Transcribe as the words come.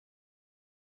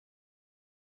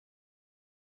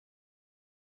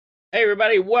Hey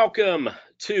everybody, welcome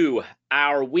to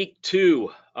our week 2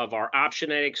 of our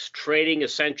Optionetics Trading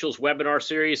Essentials webinar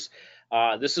series.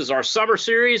 This is our summer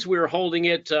series. We're holding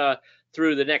it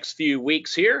through the next few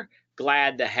weeks here.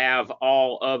 Glad to have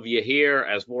all of you here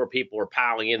as more people are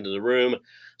piling into the room.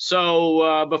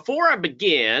 So before I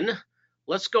begin,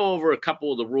 let's go over a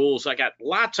couple of the rules. I got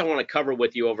lots I want to cover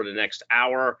with you over the next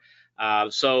hour.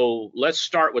 So let's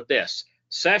start with this.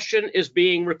 Session is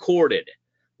being recorded.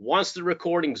 Once the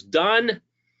recording's done,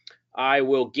 I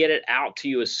will get it out to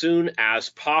you as soon as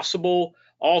possible.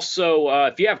 Also,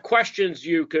 if you have questions,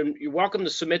 you're welcome to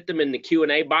submit them in the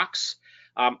Q&A box.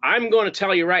 I'm going to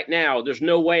tell you right now, there's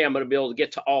no way I'm going to be able to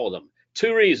get to all of them.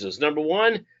 Two reasons. Number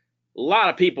one, a lot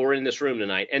of people are in this room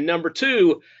tonight. And number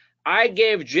two, I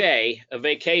gave Jay a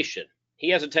vacation. He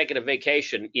hasn't taken a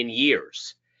vacation in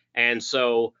years. And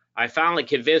so I finally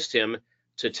convinced him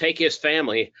to take his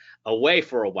family away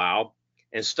for a while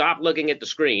and stop looking at the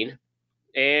screen,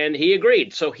 and he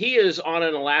agreed. So he is on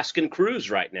an Alaskan cruise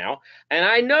right now, and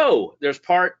I know there's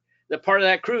part of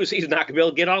that cruise he's not gonna be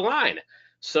able to get online.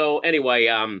 So anyway,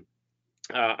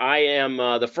 I am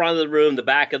the front of the room, the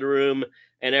back of the room,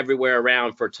 and everywhere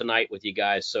around for tonight with you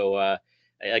guys. So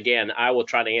again, I will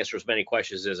try to answer as many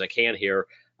questions as I can here.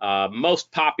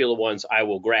 Most popular ones I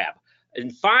will grab.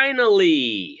 And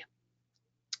finally,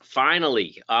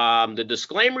 the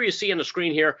disclaimer you see on the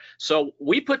screen here. So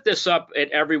we put this up at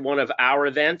every one of our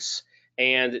events,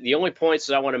 and the only points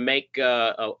that I want to make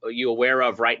you aware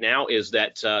of right now is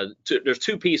that there's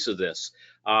two pieces of this.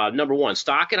 Number one,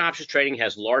 stock and options trading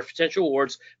has large potential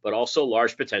rewards, but also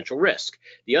large potential risk.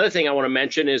 The other thing I want to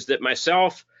mention is that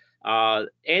myself,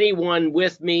 anyone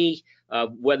with me,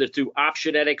 whether through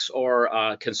Optionetics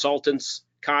or consultants,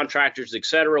 contractors,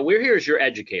 etc., we're here as your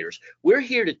educators. We're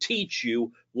here to teach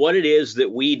you what it is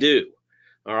that we do.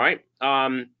 All right.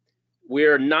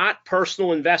 We're not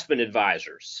personal investment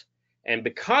advisors. And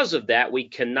because of that, we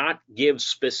cannot give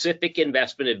specific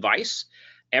investment advice.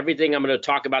 Everything I'm going to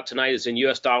talk about tonight is in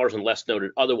US dollars unless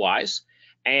noted otherwise.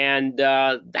 And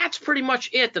that's pretty much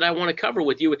it that I want to cover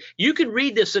with you. You can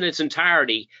read this in its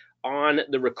entirety on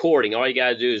the recording. All you got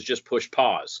to do is just push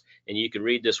pause, and you can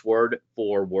read this word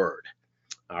for word.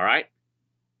 All right.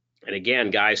 And again,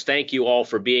 guys, thank you all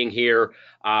for being here.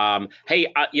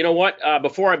 Hey, you know what?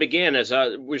 Before I begin, as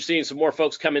we're seeing some more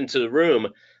folks come into the room,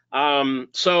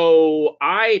 so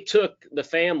I took the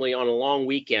family on a long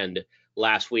weekend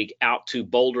last week out to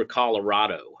Boulder,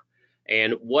 Colorado.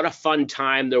 And what a fun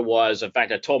time there was. In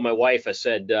fact, I told my wife, I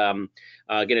said, going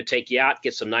to take you out,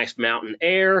 get some nice mountain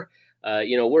air.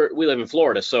 You know, we live in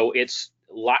Florida, so it's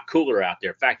a lot cooler out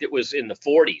there. In fact, it was in the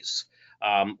 40s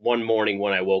one morning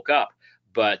when I woke up.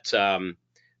 But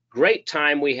great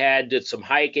time we had, did some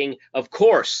hiking. Of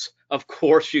course,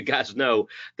 you guys know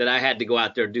that I had to go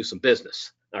out there and do some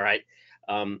business. All right.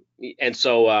 And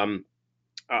so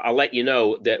I'll let you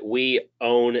know that we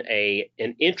own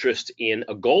an interest in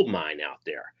a gold mine out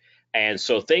there. And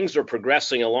so things are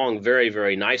progressing along very,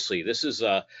 very nicely. This is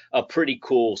a pretty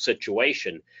cool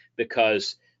situation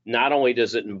because not only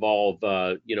does it involve,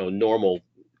 you know, normal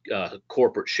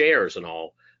corporate shares and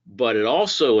all, but it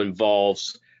also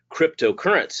involves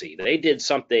cryptocurrency. They did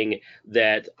something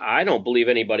that I don't believe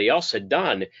anybody else had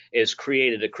done, is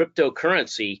created a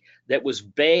cryptocurrency that was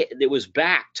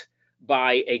backed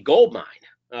by a gold mine.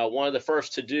 One of the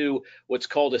first to do what's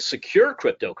called a secure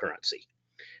cryptocurrency.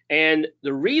 And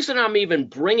the reason I'm even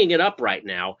bringing it up right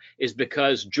now is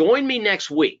because join me next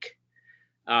week,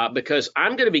 because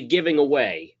I'm going to be giving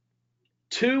away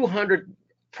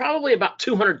probably about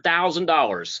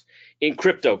 $200,000 in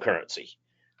cryptocurrency,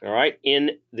 all right,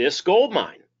 in this gold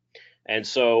mine. And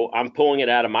so I'm pulling it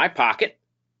out of my pocket.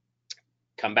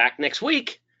 Come back next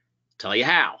week, tell you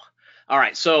how. All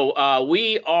right, so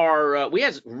we had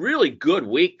a really good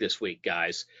week this week,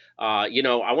 guys. You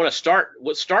know, I want to start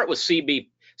with CPB.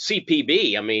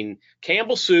 I mean,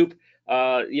 Campbell Soup.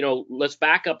 You know, let's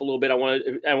back up a little bit. I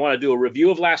want to do a review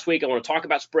of last week. I want to talk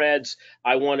about spreads.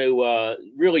 I want to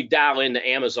really dial into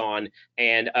Amazon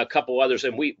and a couple others.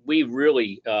 And we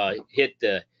really hit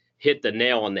the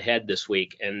nail on the head this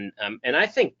week. And I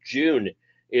think June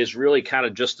is really kind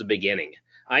of just the beginning.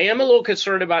 I am a little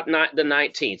concerned about the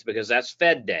 19th because that's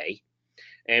Fed Day.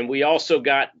 And we also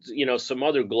got, you know, some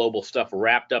other global stuff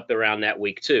wrapped up around that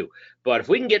week too. But if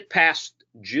we can get past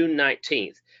June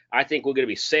 19th, I think we're going to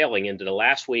be sailing into the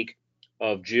last week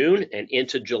of June and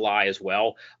into July as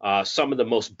well. Some of the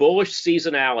most bullish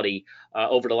seasonality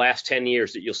over the last 10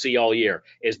 years that you'll see all year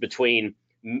is between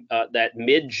that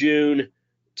mid-June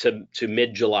to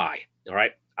mid-July. All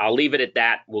right. I'll leave it at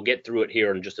that. We'll get through it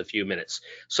here in just a few minutes.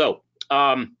 So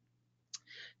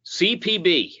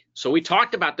CPB. So we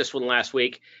talked about this one last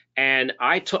week, and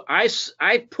I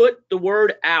put the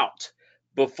word out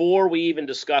before we even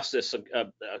discussed this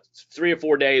 3 or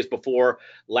 4 days before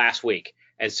last week,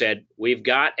 and said we've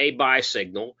got a buy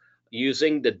signal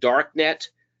using the Darknet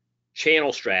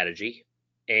channel strategy.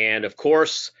 And of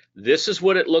course, this is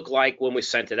what it looked like when we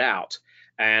sent it out.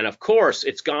 And of course,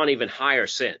 it's gone even higher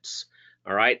since.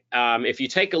 All right. If you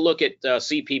take a look at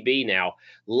CPB now,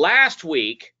 last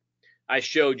week I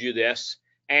showed you this,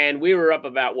 and we were up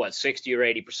about what, 60 or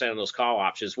 80% of those call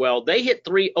options. Well, they hit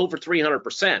over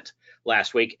 300%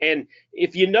 last week. And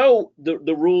if you know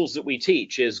the rules that we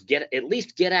teach is at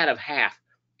least get out of half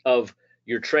of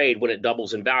your trade when it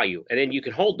doubles in value, and then you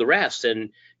can hold the rest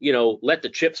and let the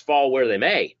chips fall where they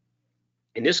may.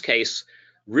 In this case,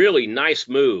 really nice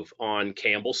move on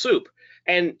Campbell Soup.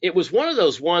 And it was one of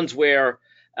those ones where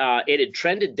it had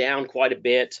trended down quite a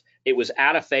bit. It was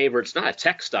out of favor. It's not a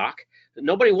tech stock.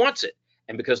 Nobody wants it.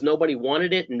 And because nobody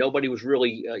wanted it and nobody was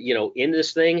really, in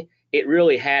this thing, it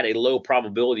really had a low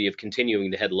probability of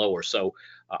continuing to head lower. So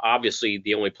obviously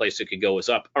the only place it could go is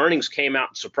up. Earnings came out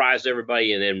and surprised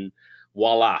everybody, and then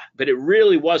voila. But it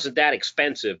really wasn't that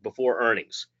expensive before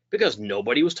earnings because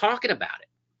nobody was talking about it.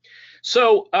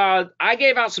 So I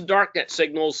gave out some Darknet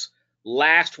signals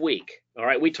last week. All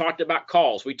right, we talked about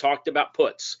calls, we talked about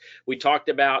puts, we talked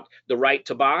about the right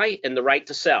to buy and the right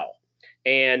to sell.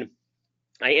 And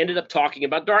I ended up talking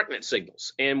about Darknet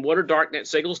signals. And what are Darknet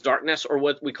signals? Darknets are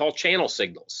what we call channel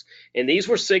signals. And these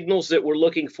were signals that we're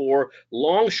looking for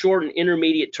long, short, and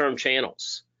intermediate term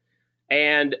channels.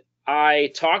 And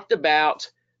I talked about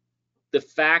the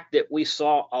fact that we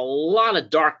saw a lot of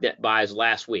Darknet buys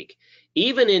last week,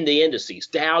 even in the indices,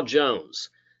 Dow Jones,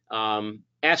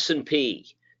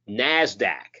 S&P,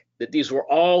 NASDAQ, that these were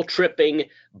all tripping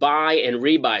buy and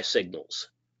rebuy signals.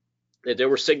 That there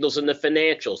were signals in the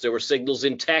financials, there were signals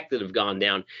in tech that have gone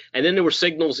down, and then there were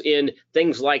signals in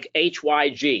things like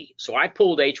HYG. So I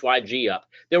pulled HYG up.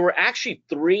 There were actually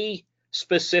 3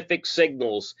 specific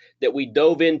signals that we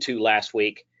dove into last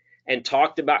week and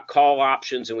talked about call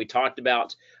options, and we talked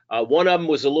about one of them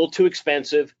was a little too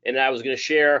expensive, and I was going to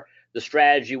share the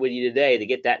strategy with you today to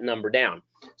get that number down.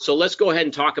 So let's go ahead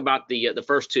and talk about the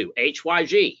first 2.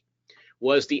 HYG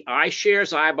was the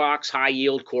iShares iBox high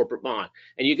yield corporate bond.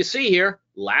 And you can see here,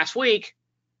 last week,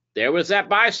 there was that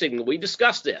buy signal. We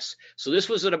discussed this. So this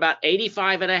was at about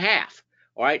 85.5.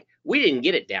 All right, we didn't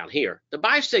get it down here. The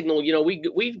buy signal,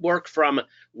 we work from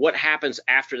what happens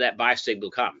after that buy signal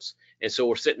comes. And so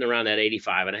we're sitting around that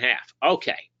 85.5.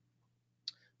 Okay,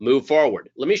 move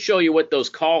forward. Let me show you what those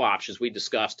call options we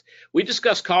discussed. We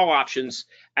discussed call options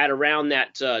at around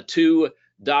that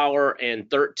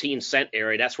 $2.13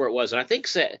 area. That's where it was. And I think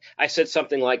I said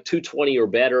something like 220 or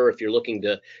better if you're looking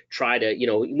to try to,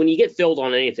 when you get filled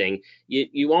on anything,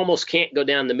 you almost can't go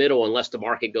down the middle unless the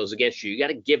market goes against you. You got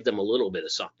to give them a little bit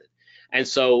of something. And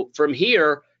so from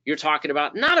here, you're talking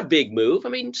about not a big move. I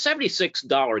mean,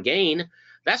 $76 gain.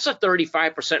 That's a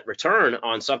 35% return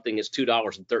on something that's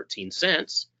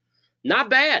 $2.13. Not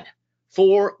bad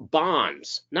for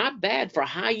bonds. Not bad for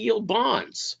high yield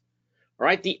bonds. All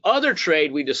right, the other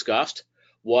trade we discussed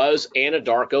was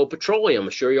Anadarko Petroleum.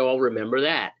 I'm sure you all remember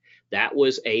that. That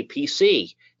was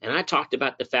APC. And I talked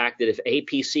about the fact that if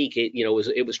APC,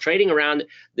 it was trading around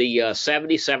the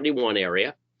 70, 71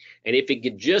 area. And if it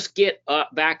could just get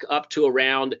back up to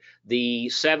around the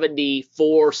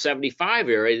 74, 75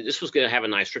 area, this was going to have a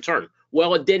nice return.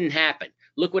 Well, it didn't happen.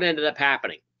 Look what ended up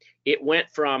happening. It went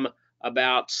from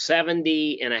about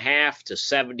 70.5 to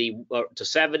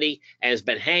 70 and has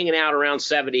been hanging out around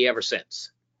 70 ever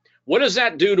since. What does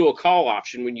that do to a call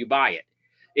option when you buy it?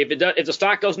 If the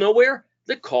stock goes nowhere,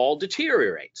 the call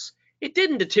deteriorates. It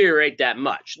didn't deteriorate that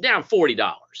much, down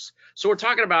 $40. So we're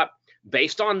talking about,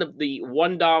 based on the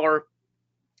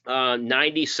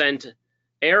 $1.90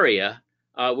 area,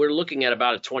 we're looking at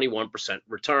about a 21%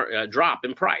 return drop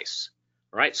in price.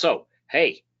 All right, so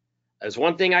hey, there's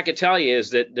one thing I can tell you is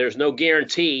that there's no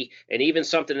guarantee, and even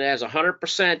something that has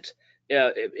 100%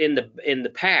 in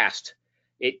the past,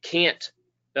 it can't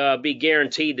be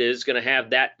guaranteed that it's going to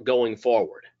have that going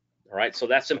forward. All right, so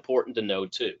that's important to know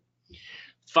too.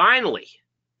 Finally,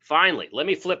 let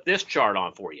me flip this chart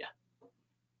on for you.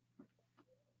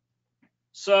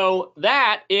 So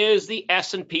that is the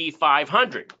S&P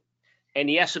 500, and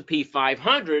the S&P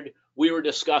 500 we were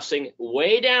discussing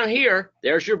way down here.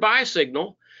 There's your buy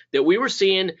signal. That we were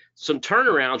seeing some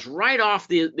turnarounds right off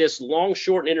this long,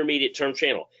 short, and intermediate term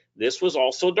channel. This was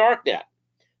also Darknet.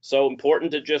 So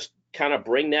important to just kind of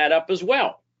bring that up as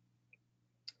well.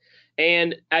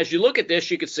 And as you look at this,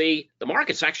 you can see the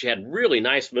markets actually had really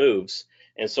nice moves.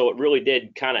 And so it really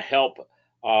did kind of help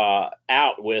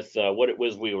out with what it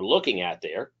was we were looking at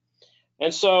there.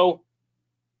 And so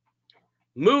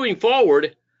moving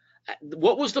forward,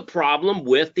 what was the problem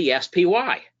with the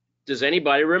SPY? Does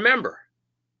anybody remember?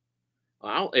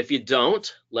 Well, if you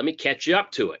don't, let me catch you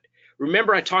up to it.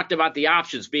 Remember, I talked about the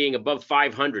options being above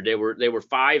 500. They were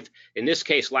five. In this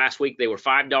case, last week they were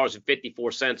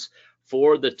 $5.54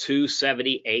 for the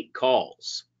 278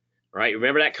 calls. Right?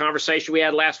 Remember that conversation we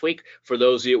had last week? For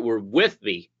those of you who were with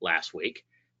me last week,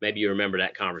 maybe you remember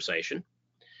that conversation.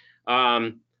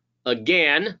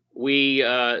 Again,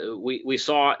 we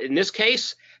saw in this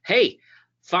case, hey,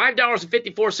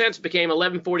 $5.54 became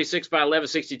 $11.46 by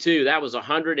 $11.62. That was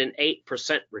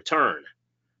 108% return.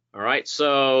 All right,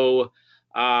 so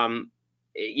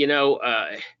you know,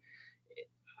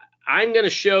 I'm going to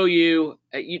show you.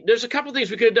 There's a couple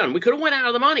things we could have done. We could have went out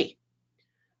of the money.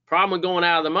 Problem with going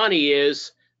out of the money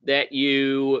is that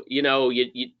you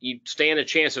stand a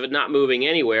chance of it not moving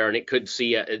anywhere, and it could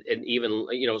see an even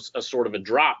a sort of a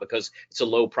drop because it's a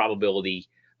low probability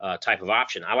type of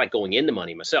option. I like going into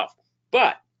money myself,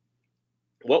 but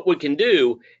what we can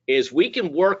do is we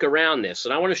can work around this,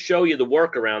 and I want to show you the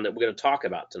workaround that we're going to talk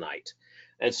about tonight.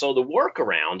 And so the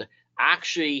workaround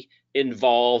actually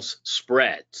involves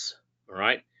spreads. All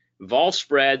right, involves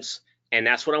spreads. And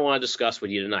that's what I want to discuss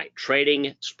with you tonight,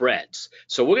 trading spreads.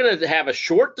 So we're going to have a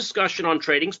short discussion on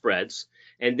trading spreads.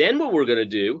 And then what we're going to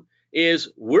do is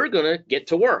we're going to get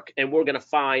to work, and we're going to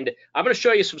find, I'm going to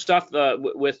show you some stuff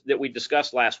that we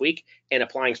discussed last week and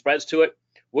applying spreads to it.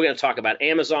 We're going to talk about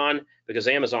Amazon because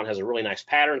Amazon has a really nice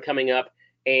pattern coming up.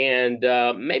 And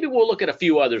maybe we'll look at a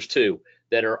few others too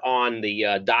that are on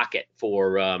the docket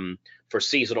for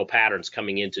seasonal patterns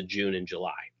coming into June and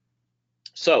July.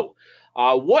 So,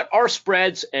 what are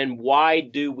spreads and why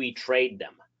do we trade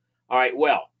them? All right,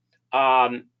 well,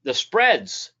 the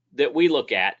spreads that we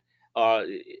look at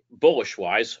bullish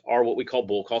wise are what we call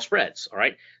bull call spreads. All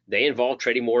right, they involve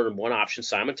trading more than one option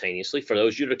simultaneously. For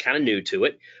those of you that are kind of new to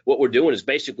it, what we're doing is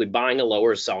basically buying a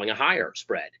lower, selling a higher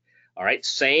spread. All right,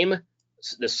 on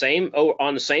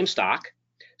the same stock,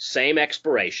 same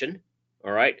expiration.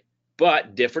 All right,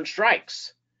 but different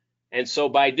strikes. And so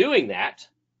by doing that,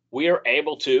 we are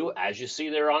able to, as you see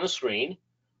there on the screen,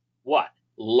 what?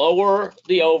 Lower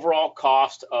the overall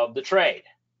cost of the trade.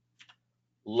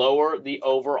 Lower the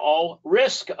overall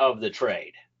risk of the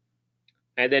trade.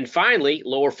 And then finally,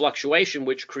 lower fluctuation,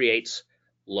 which creates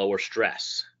lower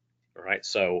stress. All right,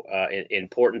 so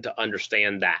important to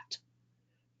understand that.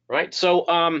 Right,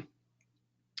 so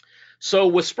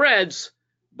with spreads,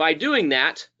 by doing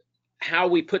that, how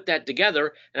we put that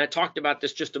together, and I talked about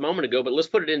this just a moment ago, but let's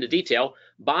put it into detail.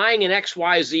 Buying an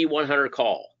XYZ 100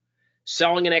 call,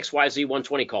 selling an XYZ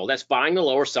 120 call. That's buying the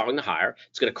lower, selling the higher.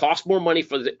 It's going to cost more money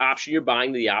for the option you're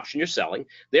buying than the option you're selling.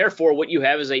 Therefore, what you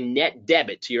have is a net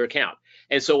debit to your account.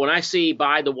 And so when I see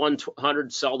buy the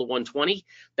 100, sell the 120,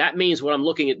 that means what I'm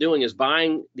looking at doing is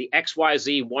buying the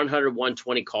XYZ 100,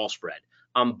 120 call spread.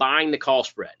 I'm buying the call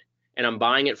spread, and I'm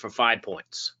buying it for 5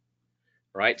 points.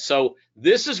 Right, so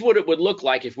this is what it would look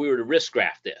like if we were to risk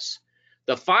graph this.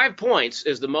 The 5 points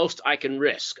is the most I can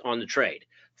risk on the trade.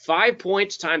 5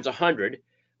 points times 100,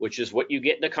 which is what you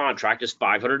get in the contract, is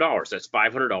 $500. That's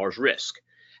 $500 risk.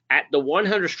 At the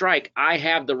 100 strike, I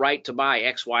have the right to buy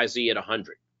XYZ at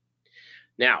 100.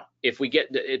 Now, if we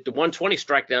get at the 120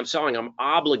 strike that I'm selling, I'm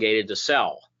obligated to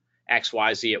sell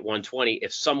XYZ at 120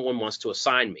 if someone wants to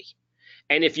assign me.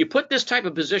 And if you put this type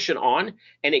of position on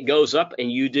and it goes up and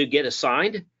you do get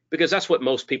assigned, because that's what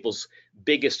most people's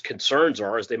biggest concerns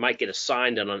are, is they might get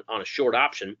assigned on a short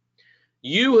option,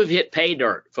 you have hit pay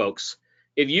dirt, folks.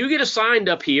 If you get assigned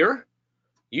up here,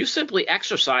 you simply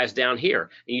exercise down here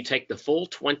and you take the full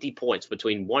 20 points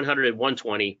between 100 and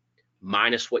 120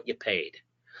 minus what you paid.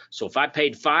 So if I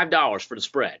paid $5 for the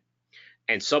spread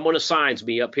and someone assigns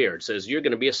me up here and says, you're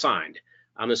going to be assigned,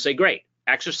 I'm going to say, great.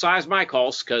 Exercise my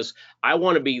calls because I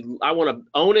want to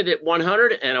own it at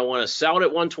 100 and I want to sell it at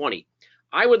 120.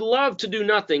 I would love to do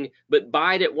nothing but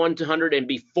buy it at 100 and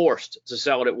be forced to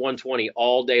sell it at 120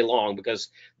 all day long, because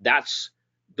that's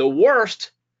the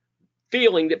worst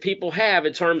feeling that people have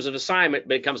in terms of assignment.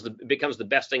 Becomes the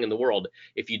best thing in the world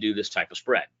if you do this type of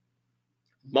spread.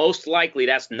 Most likely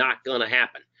that's not going to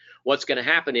happen. What's going to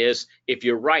happen is, if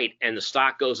you're right and the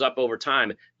stock goes up over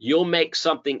time, you'll make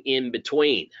something in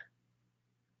between.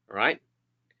 All right,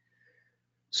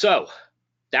 so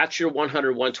that's your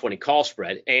 100, 120 call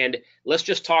spread. And let's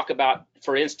just talk about,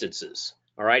 for instances,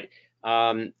 all right,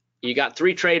 you got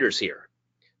 3 traders here.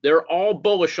 They're all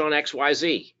bullish on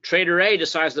XYZ. Trader A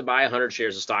decides to buy 100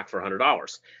 shares of stock for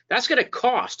 $100. That's going to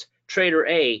cost Trader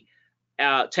A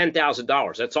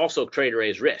 $10,000. That's also Trader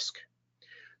A's risk.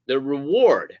 The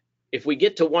reward, if we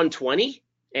get to 120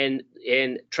 and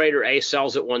trader A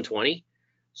sells at 120,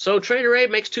 so trader A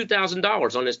makes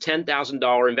 $2,000 on his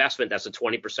 $10,000 investment. That's a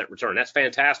 20% return. That's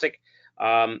fantastic.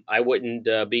 I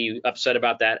wouldn't be upset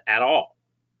about that at all.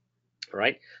 All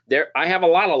right, I have a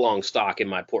lot of long stock in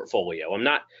my portfolio.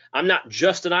 I'm not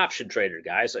just an option trader,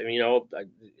 guys. I mean,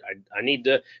 I need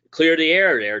to clear the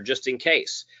air there just in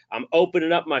case. I'm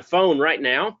opening up my phone right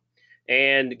now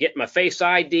and get my Face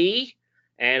ID,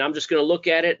 and I'm just going to look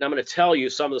at it, and I'm going to tell you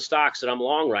some of the stocks that I'm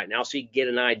long right now, so you can get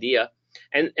an idea.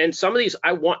 And some of these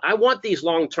I want these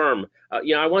long term.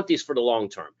 I want these for the long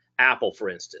term. Apple, for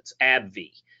instance,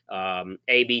 AbbVie,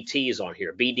 ABT's on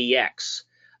here, BDX.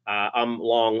 I'm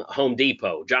long Home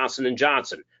Depot, Johnson &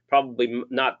 Johnson. Probably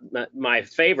not my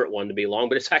favorite one to be long,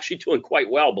 but it's actually doing quite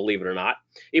well, believe it or not.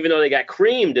 Even though they got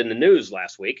creamed in the news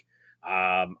last week,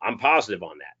 I'm positive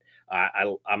on that.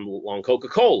 I'm long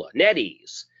Coca-Cola,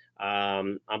 NetEase.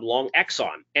 I'm long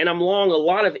Exxon, and I'm long a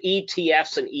lot of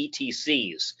ETFs and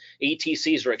ETCs.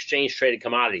 ETCs are exchange traded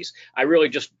commodities. I really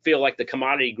just feel like the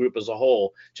commodity group as a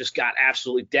whole just got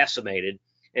absolutely decimated,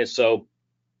 and so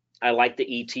I like the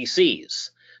ETCs.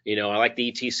 I like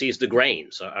the ETCs, the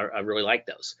grains. I really like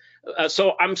those.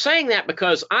 So I'm saying that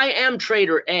because I am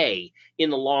trader A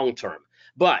in the long term.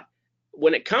 But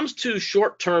when it comes to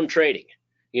short-term trading,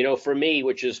 for me,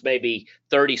 which is maybe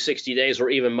 30, 60 days or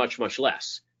even much, much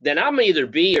less, then I'm either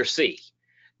B or C.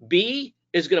 B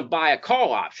is going to buy a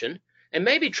call option, and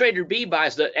maybe trader B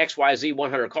buys the XYZ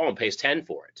 100 call and pays 10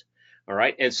 for it. All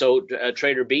right, and so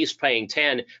trader B is paying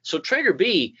 10. So trader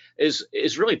B is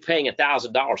really paying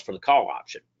 $1,000 for the call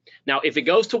option. Now, if it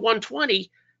goes to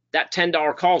 120, that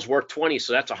 $10 call is worth 20,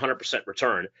 so that's 100%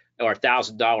 return or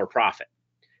 $1,000 profit.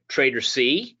 Trader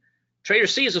C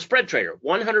is a spread trader.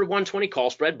 100, 120 call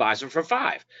spread, buys it for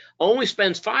 5. Only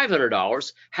spends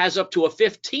 $500, has up to a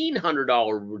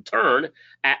 $1,500 return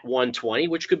at 120,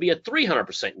 which could be a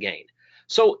 300% gain.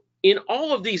 So in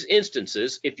all of these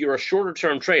instances, if you're a shorter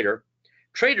term trader,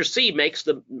 trader C makes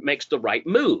the right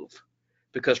move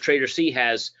because trader C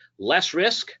has less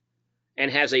risk and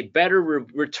has a better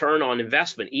return on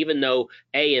investment, even though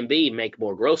A and B make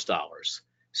more gross dollars.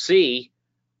 C,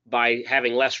 by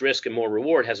having less risk and more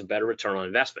reward, has a better return on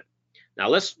investment. Now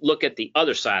let's look at the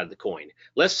other side of the coin.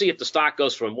 Let's see if the stock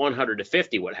goes from 100 to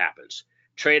 50, what happens?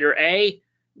 Trader A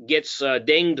gets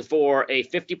dinged for a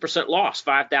 50% loss,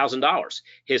 $5,000.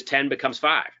 His 10 becomes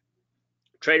 5.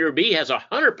 Trader B has a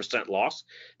 100% loss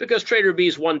because Trader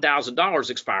B's $1,000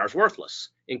 expires worthless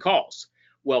in calls.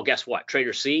 Well, guess what?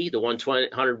 Trader C, the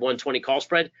 100, 120 call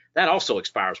spread, that also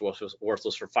expires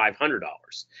worthless for $500.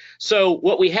 So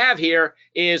what we have here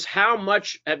is how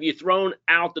much have you thrown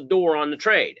out the door on the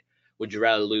trade? Would you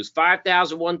rather lose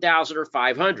 5,000, 1,000, or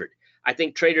 500? I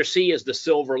think Trader C is the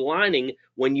silver lining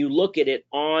when you look at it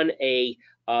on a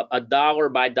dollar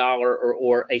by dollar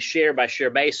or a share by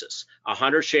share basis.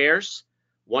 100 shares,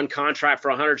 one contract for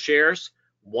 100 shares,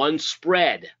 one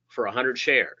spread for 100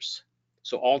 shares.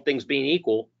 So all things being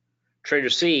equal, Trader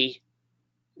C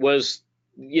was,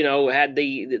 had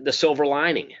the silver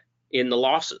lining in the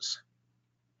losses.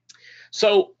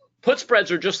 So put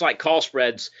spreads are just like call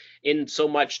spreads in so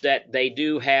much that they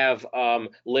do have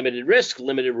limited risk,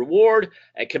 limited reward.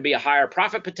 It can be a higher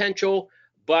profit potential,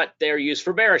 but they're used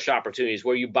for bearish opportunities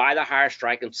where you buy the higher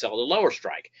strike and sell the lower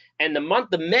strike. And the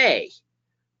month of May,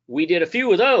 we did a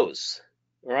few of those,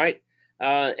 all right?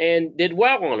 And did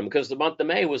well on them because the month of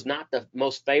May was not the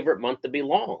most favorite month to be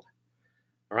long.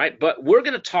 All right, but we're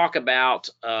going to talk about,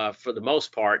 for the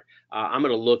most part, I'm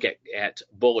going to look at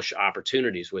bullish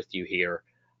opportunities with you here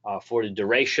for the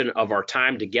duration of our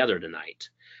time together tonight.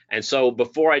 And so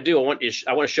before I do, I want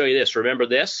to show you this. Remember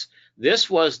this? This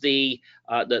was the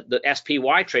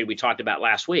SPY trade we talked about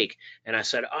last week, and I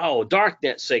said, "Oh,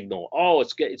 Darknet signal. Oh,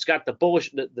 it's got the bullish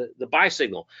the buy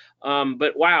signal."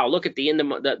 But wow, look at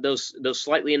those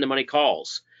slightly in the money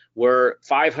calls were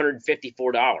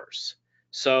 $554.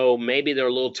 So maybe they're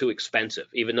a little too expensive,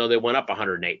 even though they went up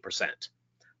 108%.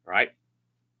 Right?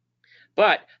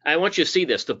 But I want you to see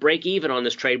this. The break even on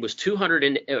this trade was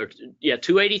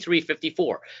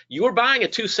 283.54. You were buying a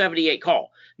 278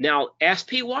 call. Now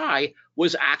SPY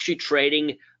was actually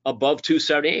trading above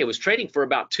 278. It was trading for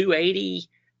about 280,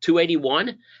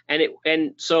 281,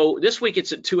 and so this week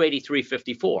it's at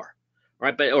 283.54,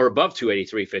 right? Or above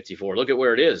 283.54. Look at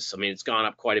where it is. I mean, it's gone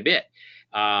up quite a bit.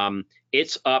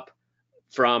 It's up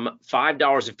from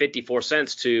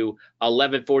 $5.54 to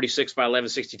 $11.46 by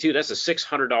 $11.62. That's a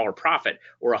 $600 profit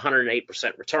or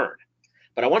 108% return.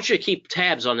 But I want you to keep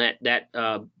tabs on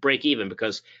that break even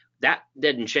because that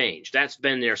didn't change. That's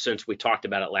been there since we talked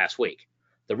about it last week.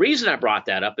 The reason I brought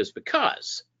that up is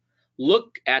because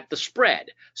look at the spread.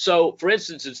 So for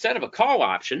instance, instead of a call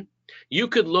option, you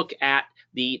could look at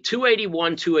the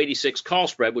 281, 286 call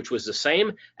spread, which was the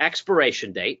same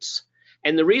expiration dates.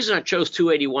 And the reason I chose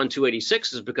 281,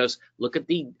 286 is because look at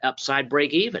the upside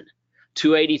break even,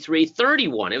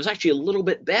 283.31. It was actually a little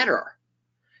bit better.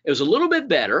 It was a little bit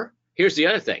better. Here's the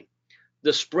other thing.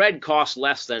 The spread costs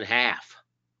less than half,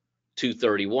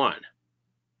 231.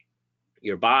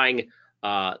 You're buying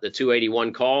the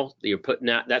 281 call that you're putting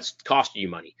out, that's costing you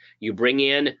money. You bring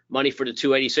in money for the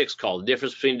 286 call. The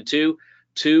difference between the two,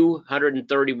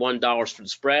 $231 for the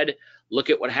spread. Look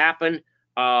at what happened.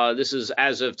 This is,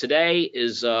 as of today,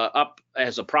 is up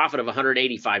as a profit of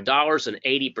 $185, an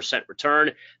 80%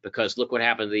 return, because look what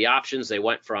happened to the options. They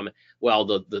went from, well,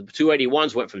 the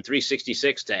 281s went from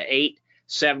 366 to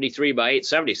 873 by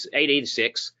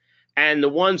 886. And the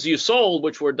ones you sold,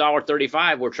 which were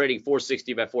 $1.35, were trading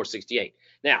 460 by 468.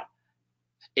 Now,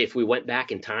 if we went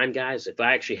back in time, guys, if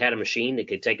I actually had a machine that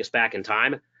could take us back in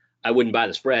time, I wouldn't buy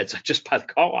the spreads. I'd just buy the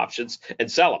call options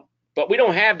and sell them. But we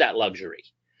don't have that luxury,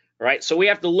 right? So we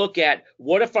have to look at,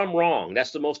 what if I'm wrong?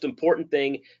 That's the most important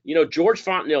thing. You know, George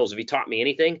Fontenilles, if he taught me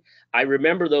anything, I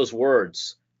remember those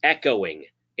words echoing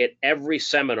at every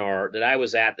seminar that I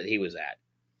was at, that he was at.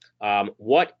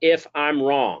 What if I'm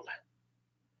wrong?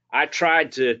 I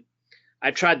tried to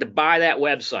buy that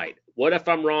website,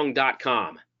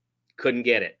 whatifimwrong.com. Couldn't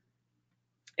get it.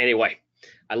 Anyway,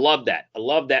 I love that. I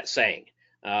love that saying.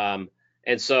 And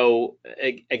so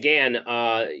again,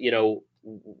 you know,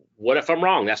 what if I'm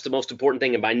wrong? That's the most important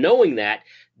thing. And by knowing that,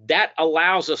 that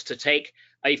allows us to take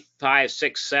a 500,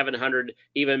 600, 700,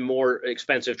 even more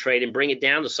expensive trade and bring it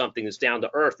down to something that's down to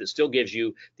earth, that still gives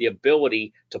you the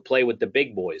ability to play with the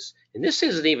big boys. And this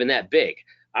isn't even that big.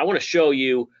 I want to show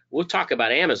you, we'll talk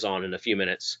about Amazon in a few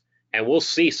minutes, and we'll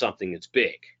see something that's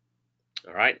big.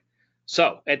 All right.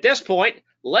 So at this point,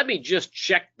 let me just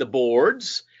check the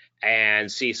boards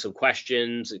and see some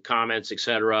questions and comments,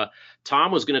 etc.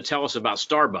 Tom was going to tell us about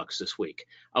Starbucks this week.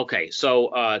 Okay,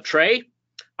 so Trey,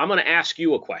 I'm going to ask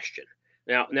you a question.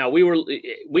 Now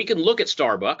we can look at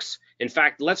Starbucks. In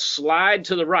fact, let's slide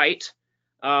to the right.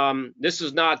 This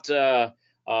is not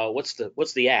what's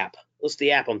the app? What's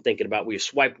the app I'm thinking about? Where you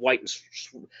swipe right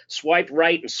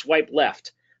and swipe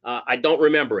left. I don't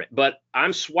remember it, but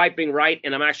I'm swiping right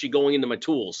and I'm actually going into my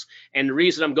tools. And the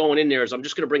reason I'm going in there is I'm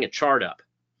just going to bring a chart up.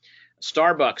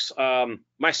 Starbucks,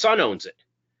 my son owns it,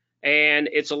 and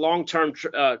it's a long-term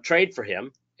trade for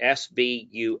him,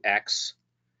 SBUX.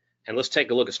 And let's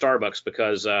take a look at Starbucks,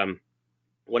 because I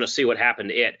want to see what happened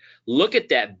to it. Look at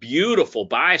that beautiful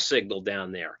buy signal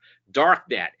down there.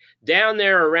 Darknet, down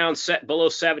there around below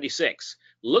 76.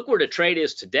 Look where the trade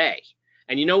is today.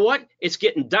 And you know what? It's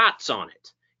getting dots on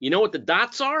it. You know what the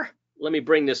dots are? Let me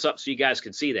bring this up so you guys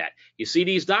can see that. You see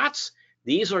these dots?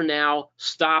 These are now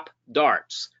stop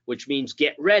darts, which means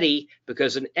get ready,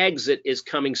 because an exit is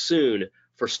coming soon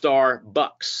for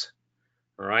Starbucks.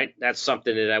 All right, that's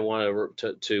something that I want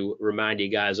to remind you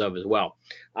guys of as well.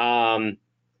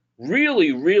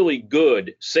 Really, really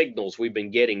good signals we've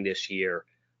been getting this year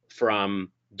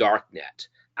from Darknet.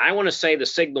 I want to say the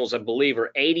signals, I believe,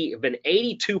 have been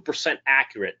 82%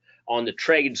 accurate on the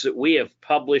trades that we have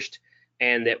published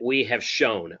and that we have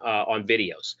shown on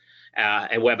videos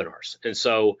and webinars. And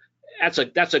so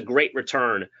that's a great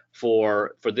return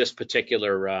for this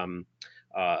particular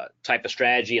type of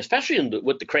strategy, especially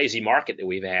with the crazy market that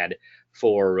we've had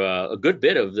for a good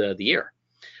bit of the year.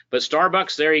 But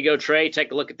Starbucks, there you go, Trey.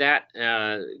 Take a look at that.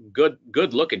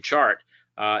 Good looking chart.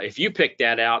 If you picked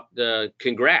that out,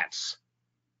 congrats.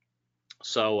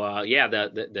 So yeah,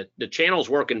 the channel's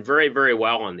working very, very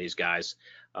well on these guys.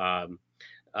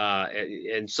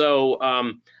 And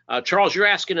so Charles, you're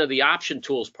asking of the option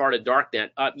tools part of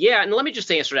Darknet. Yeah, and let me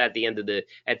just answer that at the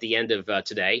end of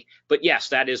today. But yes,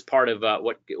 that is part of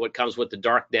what comes with the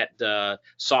Darknet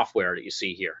software that you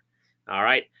see here. All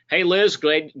right. Hey Liz,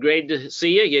 great to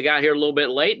see you. You got here a little bit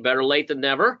late. Better late than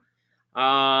never.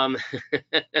 Yeah,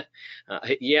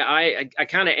 I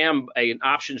kind of am an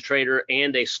options trader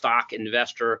and a stock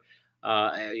investor,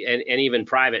 and even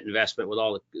private investment, with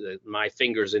all my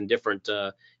fingers in different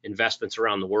investments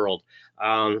around the world.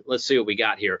 Let's see what we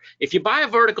got here. If you buy a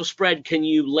vertical spread, can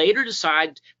you later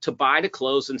decide to buy to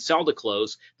close and sell to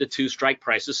close the two strike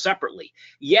prices separately?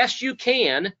 Yes, you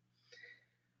can.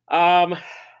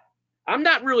 I'm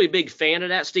not really a big fan of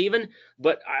that, Stephen,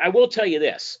 but I will tell you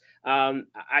this.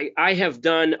 I have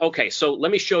done, okay, so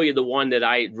let me show you the one that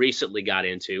I recently got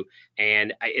into,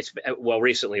 and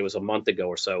recently, it was a month ago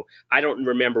or so. I don't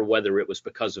remember whether it was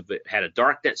because of it had a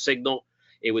Darknet signal.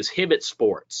 It was Hibbett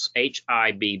Sports,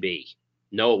 HIBB.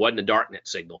 No, it wasn't a darknet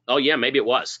signal. Oh yeah, maybe it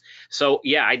was. So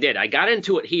yeah, I did. I got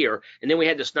into it here, and then we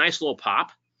had this nice little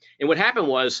pop. And what happened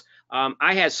was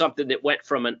I had something that went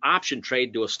from an option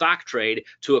trade to a stock trade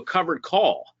to a covered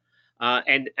call.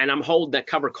 And I'm holding that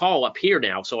covered call up here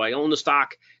now. So I own the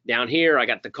stock down here. I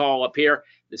got the call up here.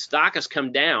 The stock has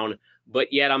come down,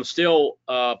 but yet I'm still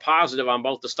positive on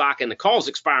both the stock and the call's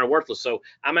expiring worthless. So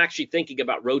I'm actually thinking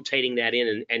about rotating that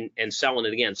in and selling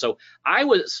it again. So I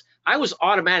was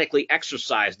automatically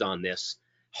exercised on this.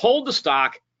 Hold the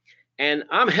stock, and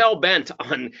I'm hell bent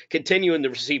on continuing to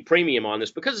receive premium on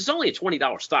this because it's only a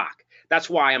 $20 stock. That's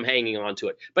why I'm hanging on to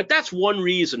it. But that's one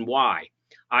reason why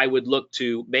I would look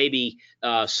to maybe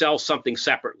sell something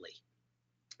separately.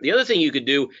 The other thing you could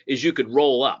do is you could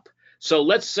roll up. So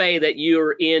let's say that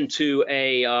you're into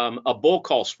a bull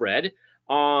call spread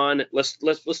on, let's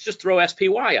just throw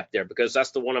SPY up there because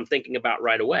that's the one I'm thinking about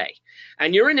right away.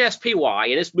 And you're in SPY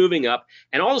and it's moving up,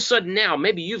 and all of a sudden now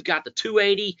maybe you've got the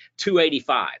 280,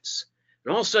 285s.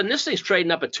 And all of a sudden this thing's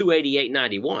trading up at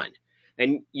 288.91.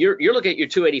 And you're looking at your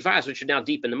 285s, which are now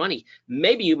deep in the money.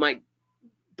 Maybe you might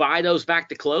buy those back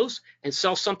to close and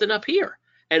sell something up here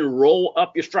and roll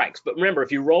up your strikes. But remember,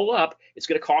 if you roll up, it's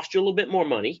going to cost you a little bit more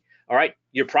money. All right,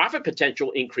 your profit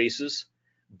potential increases,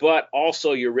 but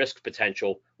also your risk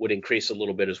potential would increase a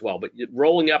little bit as well. But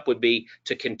rolling up would be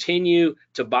to continue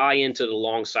to buy into the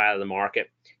long side of the market.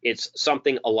 It's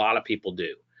something a lot of people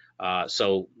do.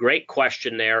 So great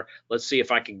question there. Let's see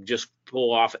if I can just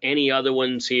pull off any other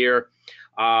ones here.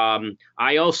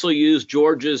 I also use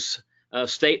George's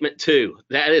statement too.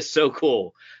 That is so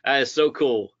cool. That is so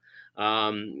cool.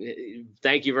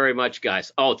 Thank you very much,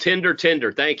 guys. Oh, Tinder.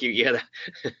 Thank you. Yeah.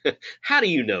 How do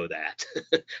you know that?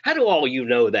 How do all you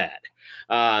know that?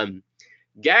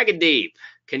 Gagadeep,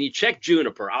 can you check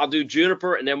Juniper? I'll do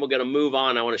Juniper, and then we're going to move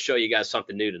on. I want to show you guys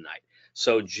something new tonight.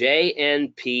 So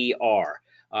JNPR,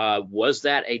 was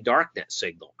that a darknet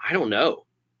signal? I don't know.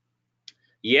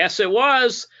 Yes, it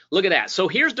was. Look at that. So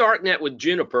here's darknet with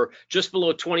Juniper just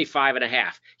below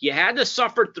 25.5. You had to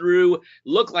suffer through,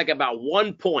 look like about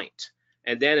 1 point,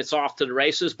 and then it's off to the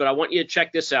races. But I want you to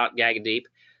check this out, Gagadeep.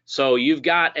 So you've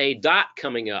got a dot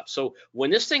coming up. So when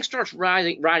this thing starts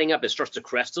riding up, it starts to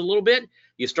crest a little bit.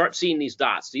 You start seeing these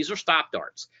dots. These are stop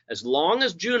darts. As long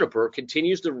as Juniper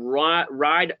continues to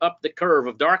ride up the curve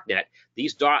of darknet,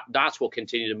 these dots will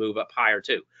continue to move up higher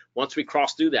too. Once we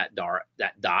cross through that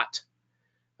dot,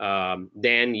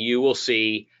 then you will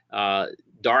see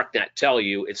darknet tell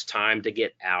you it's time to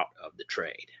get out of the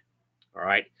trade. All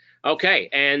right. Okay,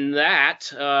 and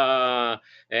that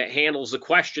handles the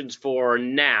questions for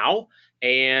now.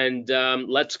 And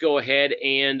let's go ahead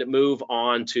and move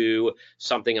on to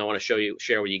something I want to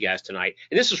share with you guys tonight.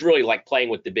 And this is really like playing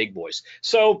with the big boys.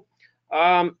 So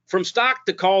from stock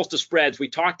to calls to spreads, we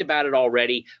talked about it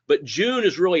already, but June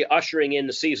is really ushering in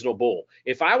the seasonal bull.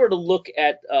 If I were to look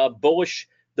at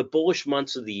the bullish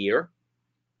months of the year,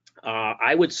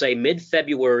 I would say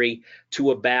mid-February to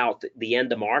about the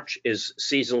end of March is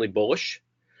seasonally bullish.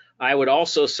 I would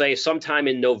also say sometime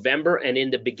in November and in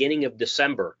the beginning of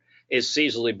December is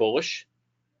seasonally bullish.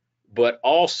 But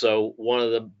also one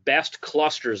of the best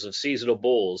clusters of seasonal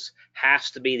bulls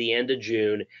has to be the end of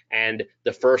June and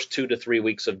the first 2 to 3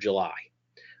 weeks of July.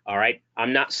 All right.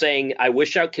 I'm not saying I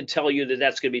wish I could tell you that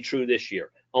that's going to be true this year.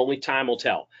 Only time will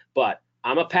tell. But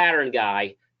I'm a pattern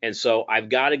guy. And so I've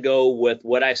got to go with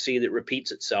what I see that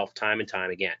repeats itself time and time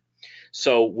again.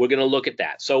 So we're going to look at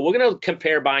that. So we're going to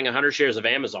compare buying 100 shares of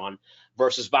Amazon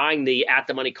versus buying the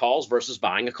at-the-money calls versus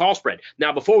buying a call spread.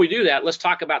 Now, before we do that, let's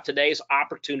talk about today's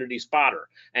opportunity spotter,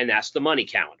 and that's the money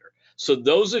calendar. So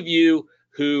those of you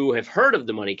who have heard of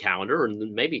the money calendar,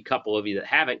 and maybe a couple of you that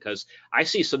haven't, because I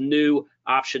see some new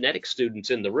Optionetics students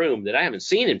in the room that I haven't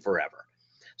seen in forever.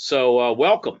 So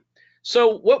welcome.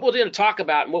 So what we're going to talk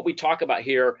about, and what we talk about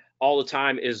here all the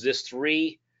time, is this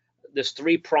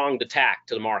three-pronged attack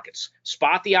to the markets.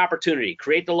 Spot the opportunity,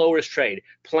 create the low risk trade,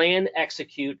 plan,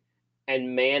 execute,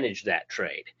 and manage that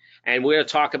trade. And we're going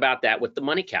to talk about that with the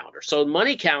money calendar. So the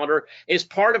money calendar is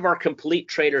part of our complete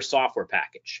trader software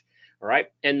package. All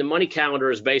right. And the money calendar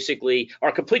is basically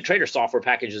our complete trader software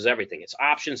package is everything. It's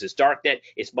options, it's darknet,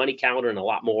 it's money calendar, and a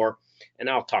lot more. And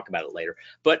I'll talk about it later.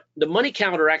 But the money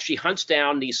calendar actually hunts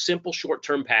down these simple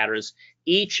short-term patterns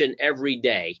each and every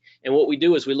day. And what we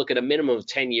do is we look at a minimum of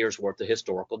 10 years worth of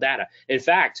historical data. In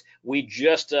fact, we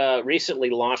just recently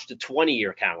launched a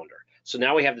 20-year calendar. So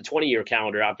now we have the 20-year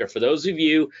calendar out there for those of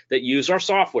you that use our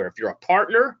software. If you're a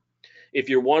partner, if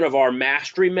you're one of our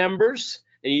mastery members,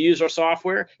 and you use our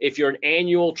software, if you're an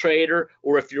annual trader,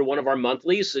 or if you're one of our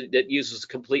monthlies that uses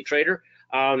Complete Trader,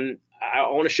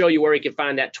 I want to show you where you can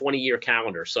find that 20-year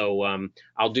calendar. So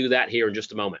I'll do that here in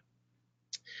just a moment.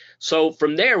 So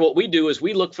from there, what we do is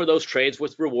we look for those trades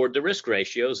with reward to risk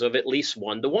ratios of at least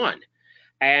 1 to 1.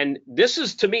 And this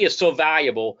is, to me, is so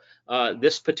valuable.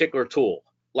 This particular tool,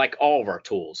 like all of our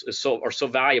tools, are so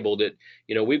valuable that,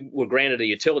 you know, we were granted a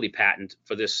utility patent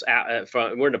for this.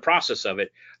 We're in the process of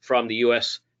it from the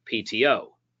USPTO.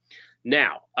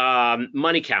 Now,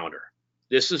 money calendar.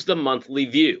 This is the monthly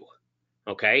view.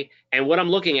 Okay, and what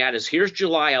I'm looking at is here's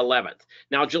July 11th.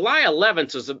 Now, July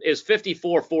 11th is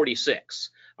 54.46.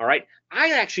 All right,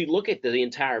 I actually look at the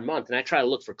entire month and I try to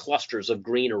look for clusters of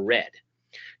green or red.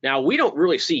 Now, we don't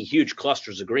really see huge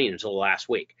clusters of green until the last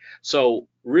week. So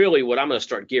really what I'm going to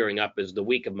start gearing up is the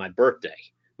week of my birthday.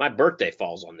 My birthday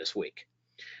falls on this week.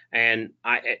 And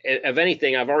if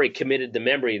anything, I've already committed the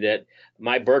memory that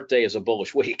my birthday is a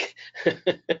bullish week.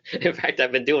 In fact,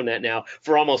 I've been doing that now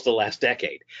for almost the last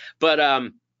decade. But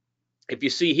if you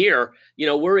see here, you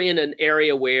know, we're in an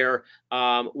area where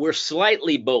we're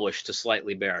slightly bullish to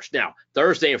slightly bearish. Now,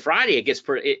 Thursday and Friday,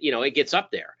 it gets up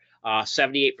there.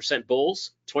 78%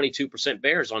 bulls, 22%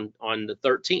 bears on the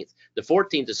 13th. The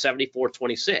 14th is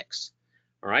 74.26.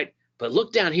 All right, but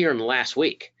look down here in the last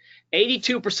week.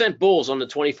 82% bulls on the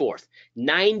 24th,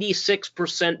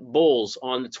 96% bulls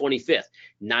on the 25th,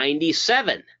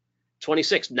 97,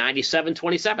 26, 97,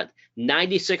 27,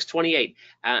 96, 28.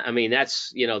 I mean,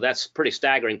 that's pretty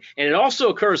staggering. And it also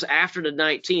occurs after the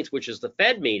 19th, which is the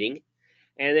Fed meeting.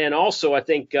 And then also, I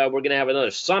think we're going to have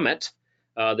another summit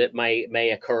that may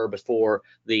occur before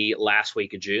the last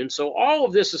week of June. So all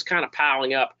of this is kind of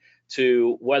piling up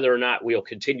to whether or not we'll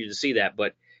continue to see that.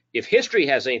 But if history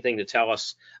has anything to tell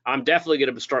us, I'm definitely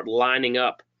going to start lining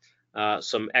up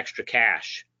some extra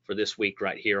cash for this week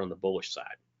right here on the bullish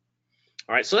side.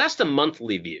 All right, so that's the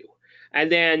monthly view. And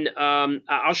then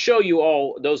I'll show you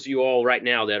all, those of you all right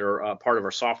now that are part of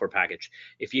our software package.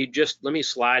 If you just, let me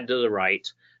slide to the right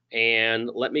and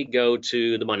let me go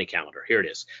to the money calendar. Here it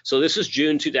is. So this is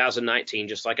June 2019,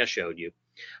 just like I showed you.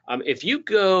 If you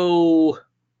go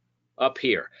up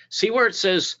here, see where it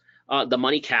says the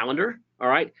money calendar? All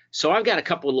right, so I've got a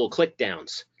couple of little click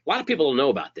downs. A lot of people don't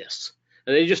know about this,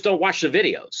 and they just don't watch the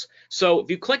videos. So if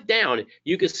you click down,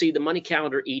 you can see the money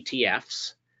calendar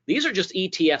ETFs. These are just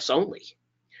ETFs only.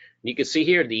 You can see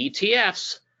here the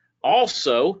ETFs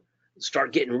also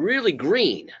start getting really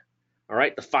green. All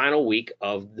right, the final week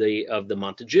of the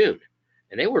month of June,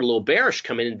 and they were a little bearish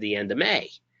coming into the end of May.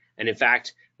 And in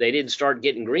fact, they didn't start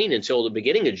getting green until the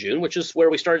beginning of June, which is where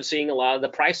we started seeing a lot of the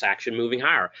price action moving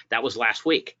higher. That was last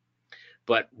week.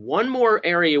 But one more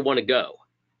area you want to go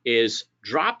is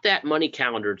drop that money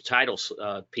calendar title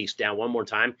piece down one more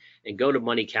time and go to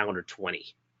money calendar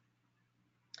 20.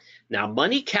 Now,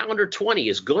 money calendar 20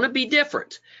 is going to be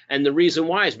different. And the reason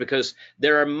why is because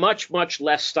there are much, much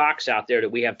less stocks out there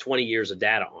that we have 20 years of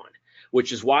data on,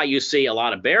 which is why you see a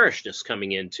lot of bearishness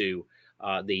coming into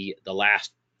the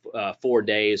last 4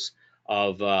 days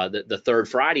of the third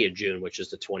Friday of June, which is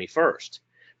the 21st.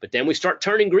 But then we start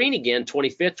turning green again,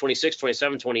 25th, 26th,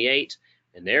 27th, 28th,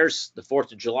 and there's the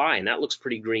 4th of July, and that looks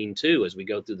pretty green too as we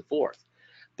go through the 4th.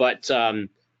 But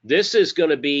this is going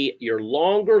to be your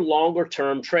longer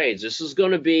term trades. This is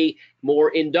going to be more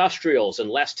industrials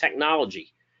and less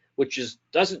technology, which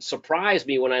doesn't surprise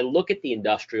me when I look at the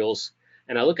industrials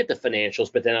and I look at the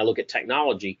financials, but then I look at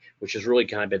technology, which has really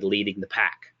kind of been leading the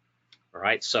pack. All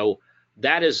right, so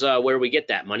that is where we get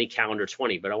that money calendar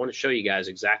 20. But I want to show you guys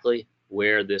exactly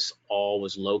where this all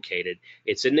was located.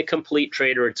 It's in the complete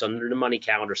trader, it's under the money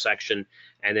calendar section,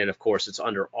 and then of course it's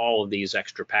under all of these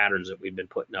extra patterns that we've been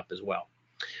putting up as well.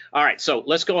 All right, so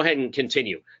let's go ahead and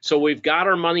continue. So we've got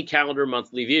our money calendar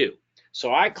monthly view.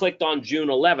 So I clicked on June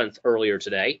 11th earlier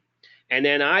today, and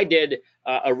then I did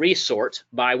a resort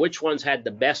by which ones had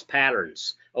the best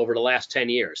patterns over the last 10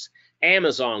 years.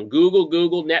 Amazon, Google,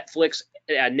 Netflix,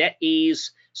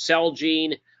 NetEase,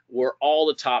 Celgene were all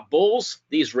the top bulls.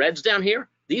 These reds down here,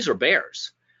 these are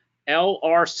bears.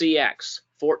 LRCX,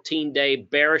 14-day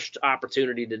bearish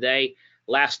opportunity today.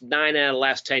 Last 9 out of the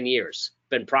last 10 years,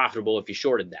 been profitable if you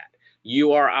shorted that.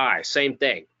 URI, same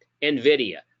thing.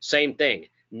 NVIDIA, same thing.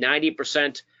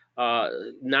 90%,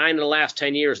 9 of the last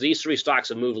 10 years, these three stocks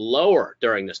have moved lower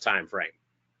during this time frame.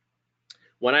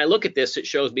 When I look at this, it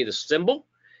shows me the symbol.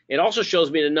 It also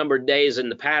shows me the number of days in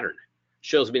the pattern.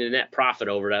 Shows me the net profit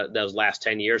over those last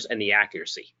 10 years and the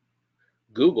accuracy.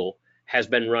 Google has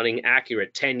been running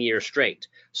accurate 10 years straight.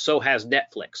 So has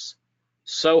Netflix.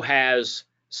 So has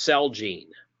Celgene,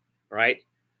 right?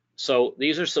 So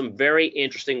these are some very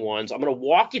interesting ones. I'm going to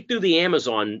walk you through the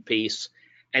Amazon piece,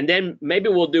 and then maybe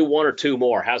we'll do one or two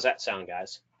more. How's that sound,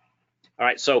 guys? All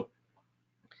right, so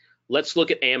let's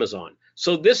look at Amazon.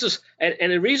 So this is,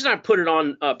 and the reason I put it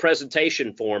on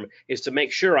presentation form is to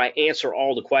make sure I answer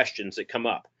all the questions that come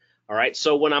up. All right,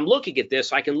 so when I'm looking at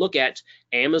this, I can look at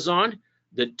Amazon,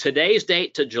 today's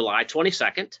date to July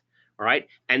 22nd. All right,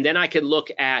 and then I can look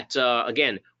at,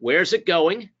 again, where's it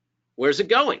going? Where's it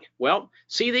going? Well,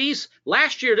 see these?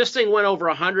 Last year, this thing went over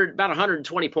 100, about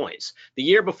 120 points. The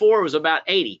year before, it was about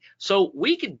 80. So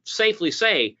we could safely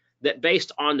say that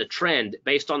based on the trend,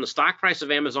 based on the stock price of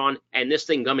Amazon and this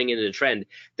thing coming into the trend,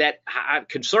 that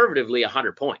conservatively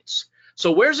 100 points.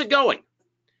 So where's it going?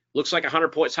 Looks like 100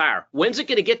 points higher. When's it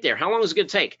going to get there? How long is it going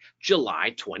to take?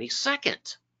 July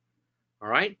 22nd. All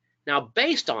right. Now,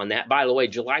 based on that, by the way,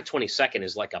 July 22nd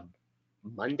is like a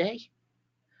Monday.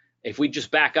 If we just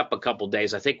back up a couple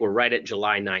days, I think we're right at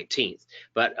July 19th.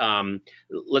 But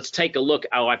let's take a look.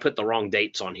 Oh, I put the wrong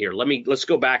dates on here. Let's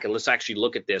go back and let's actually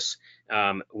look at this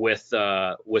with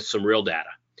some real data.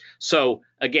 So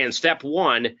again, step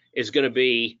one is going to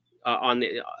be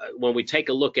when we take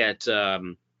a look at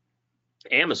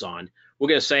Amazon, we're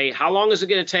going to say how long is it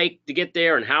going to take to get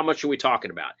there and how much are we talking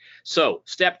about. So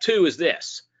step two is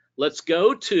this. Let's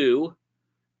go to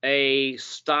a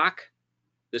stock.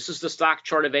 This is the stock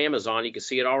chart of Amazon. You can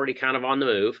see it already kind of on the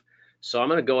move. So I'm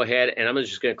going to go ahead and I'm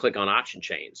just going to click on option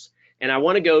chains. And I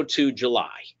want to go to July.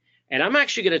 And I'm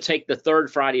actually going to take the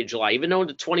third Friday of July. Even though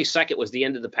the 22nd was the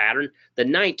end of the pattern, the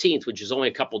 19th, which is only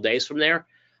a couple days from there,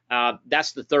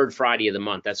 that's the third Friday of the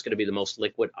month. That's going to be the most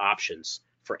liquid options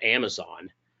for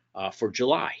Amazon for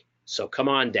July. So come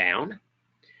on down.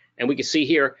 And we can see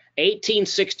here,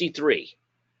 1863.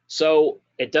 So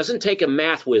it doesn't take a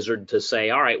math wizard to say,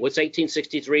 all right, what's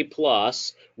 1863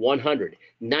 plus 100?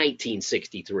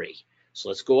 1963. So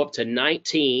let's go up to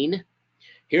 19.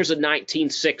 Here's a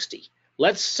 1960.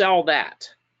 Let's sell that.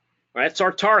 All right, that's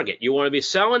our target. You want to be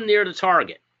selling near the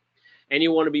target, and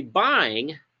you want to be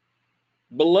buying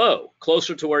below,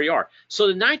 closer to where you are. So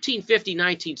the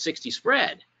 1950-1960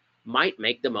 spread might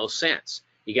make the most sense.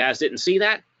 You guys didn't see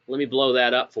that? Let me blow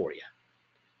that up for you.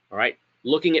 All right.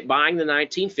 Looking at buying the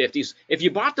 1950s, if you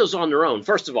bought those on their own,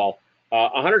 first of all,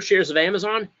 100 shares of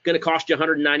Amazon going to cost you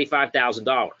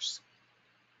 $195,000.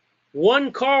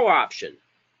 One call option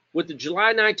with the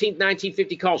July 19th,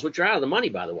 1950 calls, which are out of the money,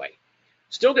 by the way,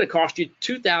 still going to cost you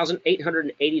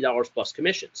 $2,880 plus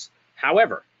commissions.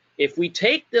 However, if we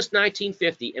take this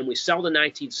 1950 and we sell the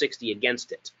 1960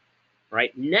 against it,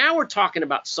 right, now we're talking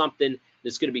about something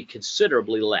that's going to be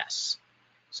considerably less.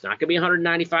 It's not going to be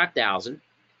 $195,000.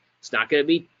 It's not going to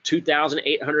be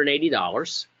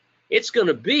 $2,880. It's going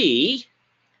to be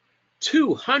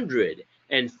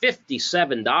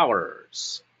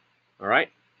 $257. All right.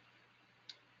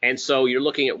 And so you're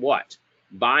looking at what?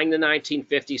 Buying the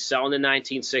 1950s, selling the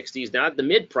 1960s. Now the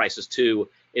mid price is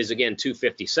again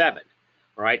 $257.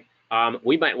 All right.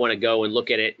 We might want to go and look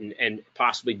at it and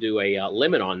possibly do a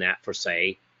limit on that for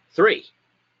say 3.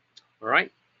 All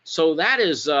right. So that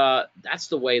is that's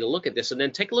the way to look at this. And then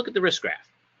take a look at the risk graph.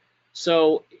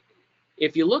 So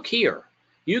if you look here,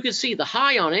 you can see the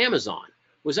high on Amazon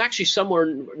was actually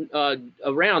somewhere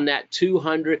around that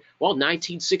 200, well,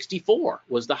 1964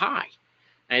 was the high.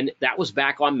 And that was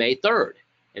back on May 3rd.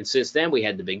 And since then, we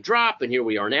had the big drop, and here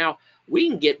we are now. We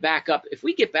can get back up. If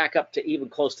we get back up to even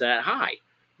close to that high,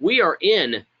 we are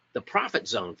in the profit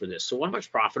zone for this. So how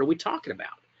much profit are we talking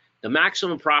about? The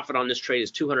maximum profit on this trade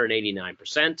is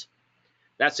 289%.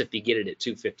 That's if you get it at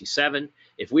 257.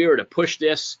 If we were to push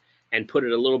this and put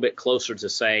it a little bit closer to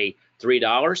say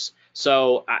 $3.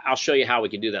 So I'll show you how we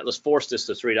can do that. Let's force this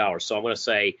to $3. So I'm going to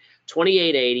say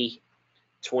 28.80,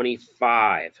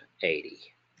 25.80.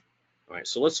 All right,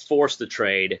 so let's force the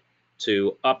trade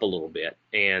to up a little bit,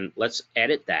 and let's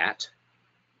edit that.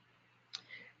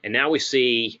 And now we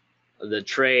see the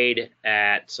trade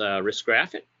at risk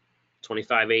graph it,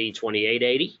 25.80,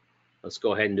 28.80. Let's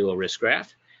go ahead and do a risk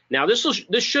graph. Now this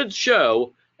should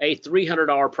show a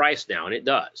 $300 price now, and it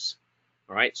does.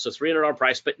 All right, so $300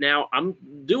 price, but now I'm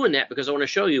doing that because I want to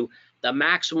show you the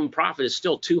maximum profit is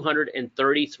still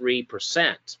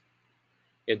 233%.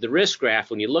 If the risk graph,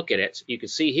 when you look at it, you can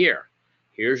see here,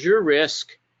 here's your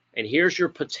risk and here's your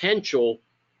potential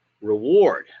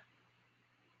reward.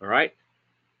 All right,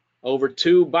 over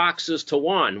 2 boxes to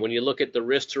 1 when you look at the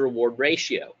risk to reward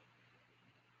ratio.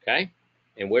 Okay,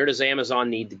 and where does Amazon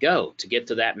need to go to get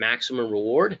to that maximum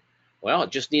reward? Well,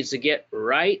 it just needs to get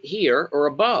right here or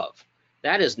above.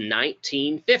 That is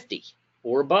 1950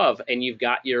 or above, and you've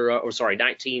got your,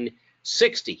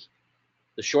 1960,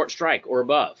 the short strike or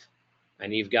above,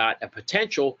 and you've got a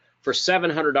potential for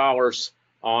 $700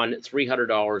 on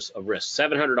 $300 of risk,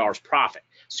 $700 profit.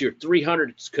 So your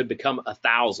 300 could become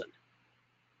 1,000.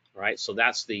 All right, so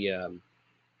that's the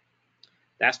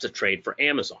That's the trade for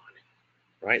Amazon,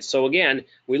 right? So again,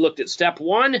 we looked at step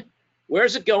 1,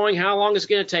 where's it going? How long is it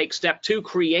going to take? Step 2,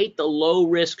 create the low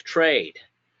risk trade,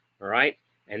 all right?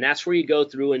 And that's where you go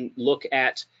through and look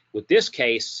at, with this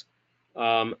case,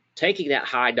 taking that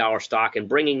high dollar stock and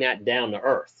bringing that down to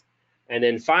earth. And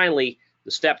then finally,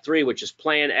 the step 3, which is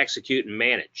plan, execute, and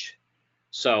manage.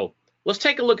 So let's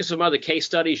take a look at some other case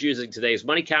studies using today's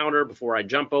money calendar before I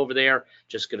jump over there.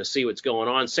 Just going to see what's going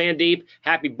on. Sandeep,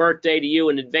 happy birthday to you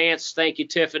in advance. Thank you,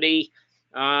 Tiffany.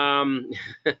 I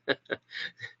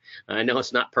know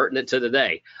it's not pertinent to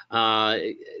today.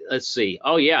 Let's see.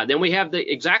 Oh, yeah. Then we have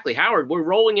exactly, Howard, we're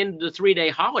rolling into the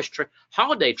 3-day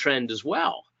holiday trend as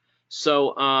well.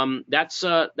 So that's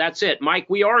it. Mike,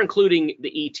 we are including the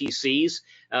ETCs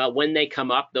when they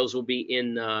come up. Those will be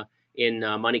in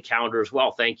money calendar as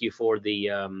well. Thank you for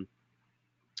the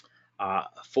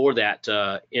for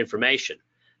that information.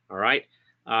 All right.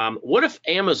 What if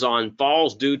Amazon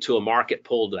falls due to a market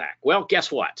pullback? Well,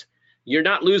 guess what? You're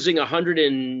not losing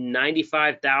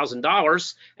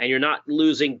 $195,000 and you're not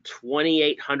losing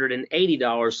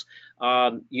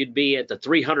 $2,880. You'd be at the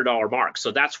 $300 mark. So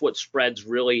that's what spreads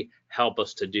really help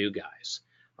us to do, guys.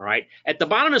 All right. At the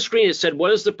bottom of the screen, it said,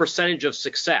 what is the percentage of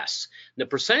success? The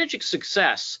percentage of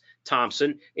success,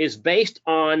 Thompson, is based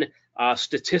on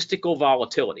statistical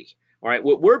volatility. All right,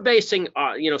 what we're basing,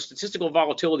 statistical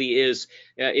volatility is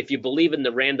if you believe in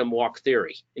the random walk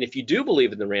theory. And if you do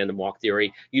believe in the random walk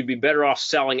theory, you'd be better off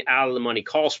selling out of the money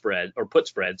call spread or put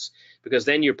spreads, because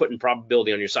then you're putting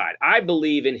probability on your side. I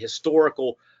believe in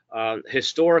historical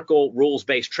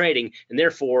rules-based trading, and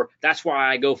therefore that's why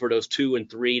I go for those 2 and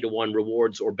 3 to 1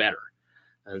 rewards or better.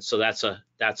 And so that's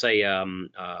that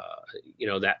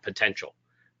potential.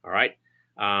 All right.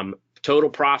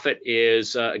 Total profit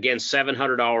is, again,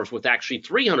 $700 with actually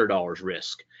 $300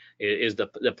 risk is the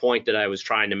point that I was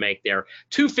trying to make there.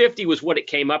 250 was what it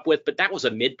came up with, but that was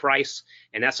a mid price,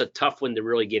 and that's a tough one to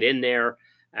really get in there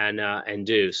and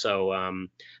do. So, and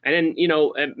then,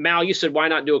 Mal, you said, why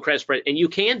not do a credit spread? And you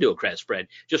can do a credit spread.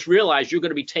 Just realize you're going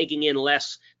to be taking in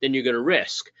less than you're going to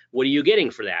risk. What are you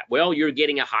getting for that? Well, you're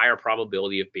getting a higher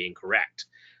probability of being correct.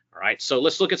 All right, so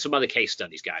let's look at some other case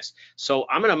studies, guys. So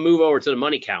I'm going to move over to the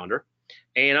money calendar,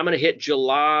 and I'm going to hit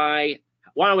July.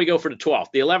 Why don't we go for the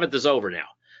 12th? The 11th is over now.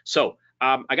 So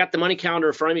I got the money calendar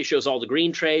in front of me. It shows all the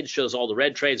green trades, shows all the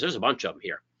red trades. There's a bunch of them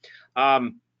here.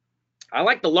 I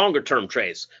like the longer term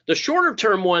trades. The shorter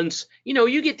term ones,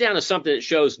 you get down to something that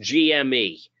shows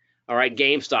GME, all right,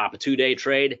 GameStop, a 2-day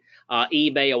trade,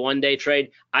 eBay, a 1-day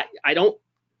trade. I don't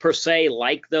per se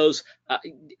like those.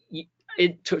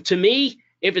 To me,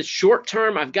 if it's short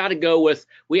term, I've got to go with,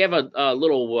 we have a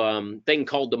little thing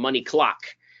called the money clock,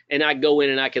 and I go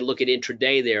in and I can look at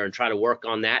intraday there and try to work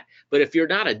on that. But if you're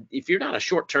not a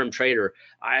short term trader,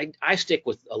 I stick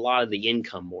with a lot of the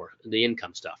income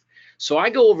stuff. So I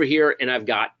go over here and I've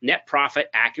got net profit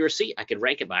accuracy. I can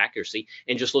rank it by accuracy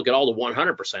and just look at all the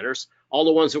 100 percenters, all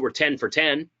the ones that were 10 for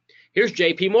 10. Here's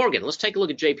JP Morgan. Let's take a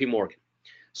look at JP Morgan.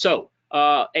 So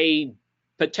a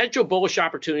potential bullish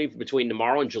opportunity between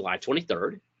tomorrow and July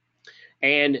 23rd.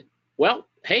 And, well,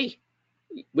 hey,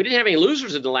 we didn't have any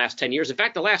losers in the last 10 years. In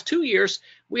fact, the last 2 years,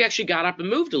 we actually got up and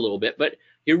moved a little bit. But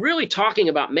you're really talking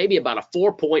about maybe about a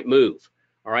 4-point move,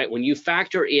 all right, when you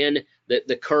factor in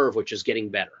the curve, which is getting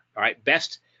better, all right?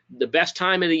 The best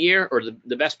time of the year, or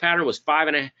the best pattern, was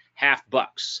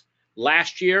 $5.50.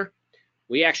 Last year,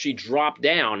 we actually dropped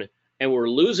down and we're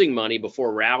losing money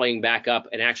before rallying back up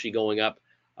and actually going up.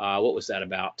 What was that,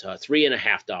 about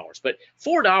 $3.50? But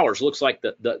 $4 looks like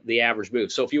the average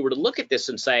move. So if you were to look at this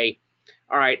and say,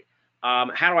 all right,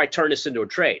 how do I turn this into a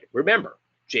trade? Remember,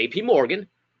 JP Morgan,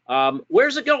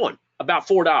 where's it going? About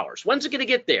 $4. When's it going to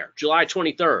get there? July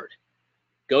 23rd.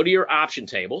 Go to your option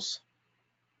tables.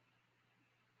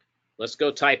 Let's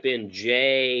go type in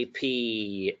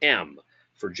JPM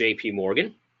for JP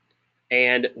Morgan.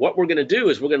 And what we're going to do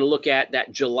is we're going to look at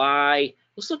that July.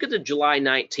 Let's look at the July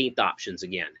 19th options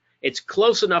again. It's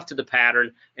close enough to the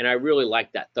pattern, and I really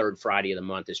like that third Friday of the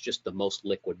month. It's just the most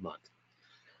liquid month.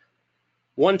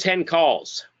 110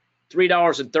 calls,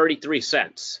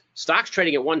 $3.33. Stocks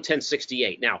trading at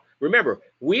 110.68. Now, remember,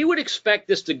 we would expect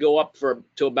this to go up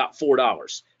to about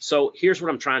 $4. So here's what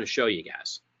I'm trying to show you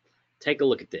guys. Take a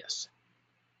look at this.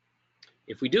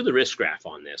 If we do the risk graph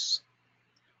on this,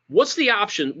 what's the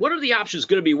option? What are the options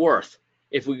going to be worth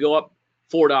if we go up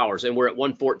 $4 and we're at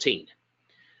 114?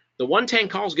 The 110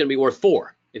 call is going to be worth $4.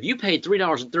 If you paid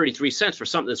 $3.33 for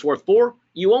something that's worth $4,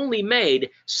 you only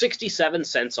made 67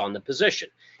 cents on the position.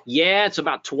 Yeah, it's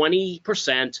about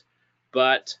 20%,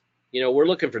 but we're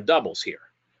looking for doubles here.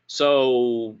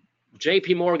 So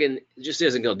JP Morgan just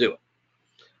isn't going to do it.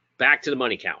 back to the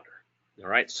money calendar. All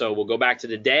right, so we'll go back to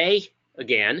the day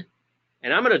again,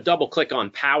 and I'm going to double click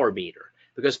on Power Meter,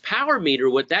 because Power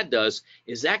Meter, what that does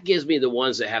is that gives me the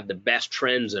ones that have the best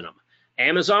trends in them.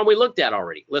 Amazon we looked at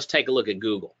already. Let's take a look at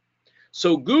Google.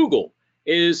 So Google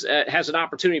is has an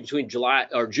opportunity between June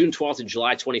 12th and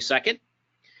July 22nd.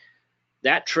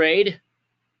 That trade,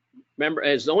 remember,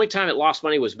 as the only time it lost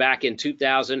money was back in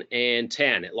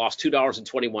 2010. It lost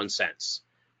 $2.21.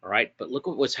 All right, but look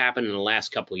what's happened in the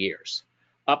last couple of years.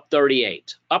 Up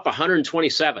 38, up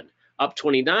 127, up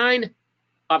 29,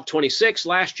 up 26.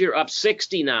 Last year, up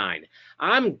 69.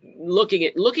 I'm looking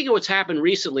at what's happened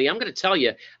recently. I'm going to tell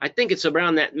you, I think it's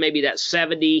around that, maybe that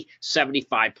 70,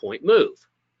 75 point move.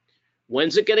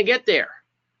 When's it going to get there?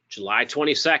 July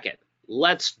 22nd.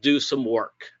 Let's do some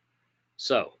work.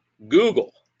 So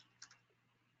Google,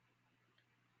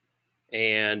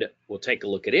 and we'll take a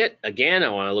look at it. Again, I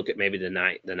want to look at maybe the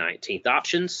 19th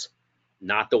options,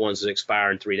 not the ones that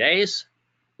expire in 3 days.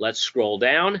 Let's scroll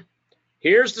down.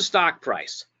 Here's the stock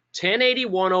price,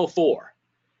 1081.04.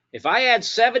 If I add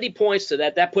 70 points to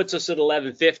that, that puts us at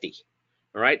 1150.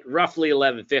 All right, roughly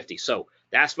 1150. So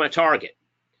that's my target.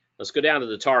 Let's go down to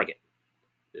the target.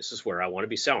 This is where I want to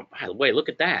be selling. By the way, look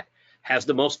at that. Has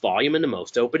the most volume and the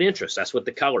most open interest. That's what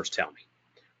the colors tell me.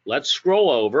 Let's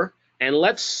scroll over and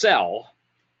let's sell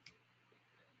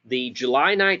the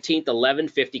July 19th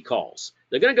 1150 calls.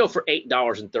 They're going to go for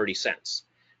 $8.30.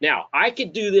 Now, I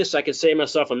could do this. I could say to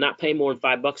myself, I'm not paying more than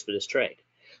 $5 for this trade.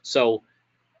 So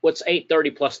what's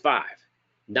 830 plus 5?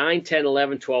 9, 10,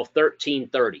 11, 12,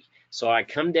 1330. So I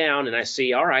come down and I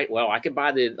see, all right, well, I could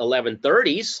buy the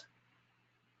 1130s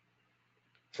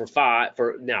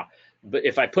for now. But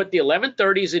if I put the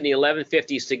 1130s and the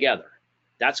 1150s together,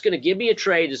 that's going to give me a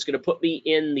trade that's going to put me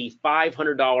in the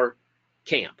 $500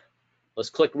 camp.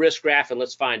 Let's click risk graph and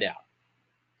let's find out.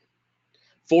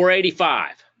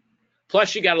 485.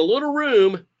 Plus you got a little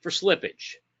room for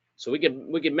slippage. So we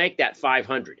could make that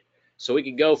 500. So we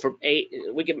could go from 8,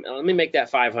 let me make that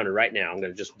 500 right now. I'm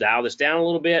going to just dial this down a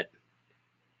little bit.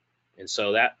 And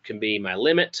so that can be my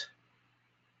limit.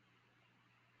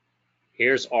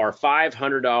 Here's our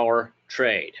 $500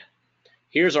 trade.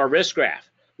 Here's our risk graph.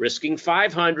 Risking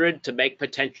 500 to make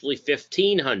potentially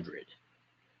 1,500.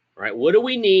 All right, what do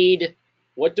we need?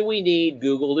 What do we need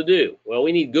Google to do? Well,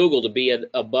 we need Google to be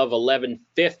above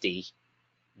 1150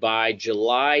 by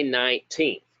July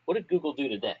 19th. What did Google do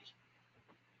today?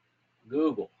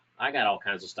 Google. I got all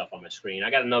kinds of stuff on my screen. I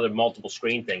got another multiple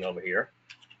screen thing over here.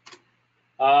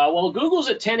 Well, Google's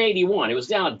at 1081. It was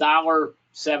down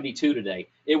 $1.72 today.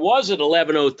 It was at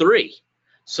 1103.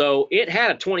 So it had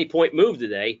a 20-point move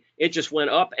today. It just went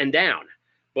up and down.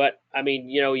 But, I mean,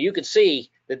 you know, you could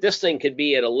see that this thing could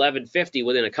be at 1150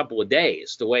 within a couple of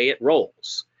days, the way it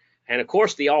rolls. And, of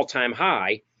course, the all-time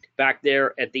high back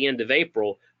there at the end of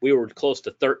April, we were close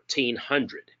to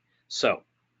 1,300. So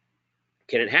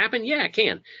can it happen? Yeah, it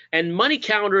can. And Money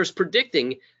Calendar is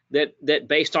predicting that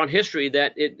based on history,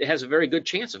 that it has a very good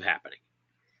chance of happening.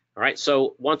 All right,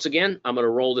 so once again, I'm going to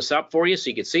roll this up for you so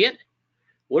you can see it.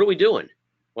 What are we doing?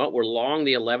 Well, we're long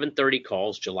the 1130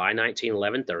 calls, July 19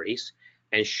 1130s,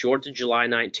 and short the July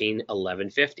 19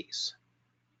 1150s.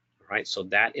 All right, so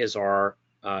that is our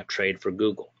trade for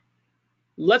Google.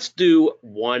 Let's do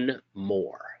one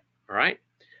more. All right,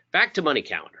 back to Money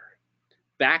Calendar.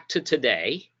 Back to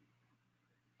today.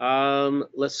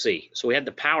 Let's see. So we had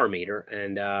the power meter,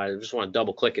 and I just want to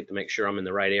double click it to make sure I'm in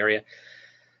the right area.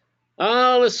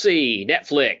 Let's see.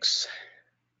 Netflix.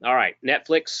 All right,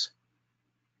 Netflix.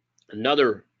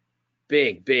 Another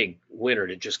big winner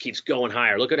that just keeps going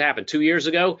higher. Look what happened 2 years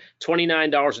ago,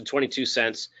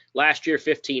 $29.22. Last year,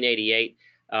 $15.88.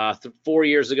 4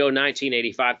 years ago,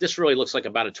 $19.85. This really looks like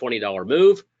about a $20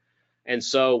 move. And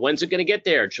so when's it going to get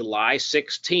there? July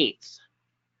 16th.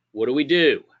 What do we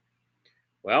do?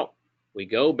 Well, we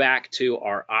go back to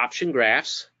our option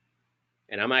graphs,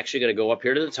 and I'm actually going to go up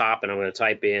here to the top, and I'm going to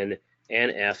type in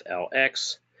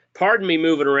NFLX. Pardon me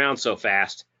moving around so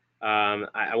fast.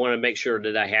 I want to make sure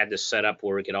that I had this set up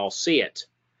where we could all see it.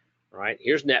 All right,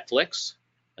 here's Netflix.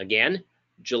 Again,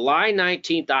 July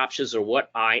 19th options are what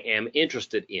I am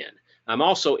interested in. I'm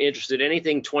also interested in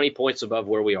anything 20 points above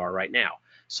where we are right now.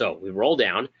 So we roll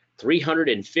down,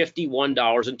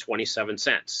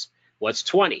 $351.27. What's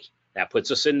 20? That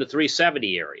puts us in the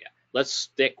 370 area. Let's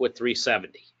stick with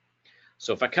 370.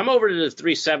 So if I come over to the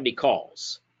 370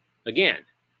 calls, again,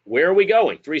 where are we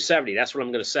going? 370, that's what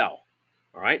I'm going to sell.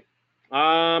 All right.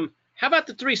 How about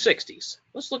the 360s?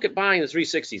 Let's look at buying the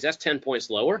 360s. That's 10 points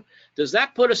lower. Does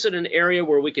that put us in an area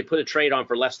where we could put a trade on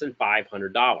for less than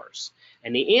 $500?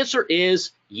 And the answer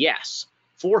is yes.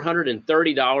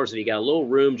 $430, if you got a little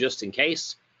room just in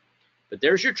case. But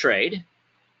there's your trade.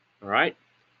 All right.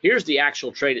 Here's the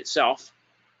actual trade itself.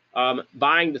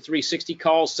 Buying the 360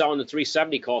 calls, selling the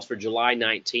 370 calls for July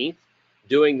 19th,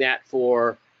 doing that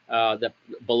for the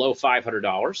below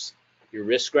 $500. Your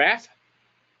risk graph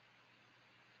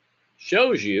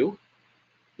shows you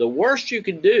the worst you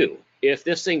can do if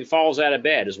this thing falls out of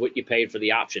bed is what you paid for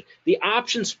the option. The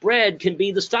option spread can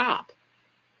be the stop.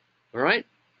 All right.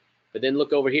 But then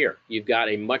look over here. You've got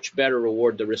a much better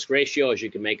reward to risk ratio, as you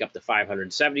can make up to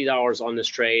 $570 on this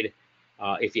trade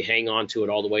if you hang on to it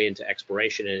all the way into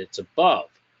expiration, and it's above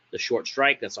the short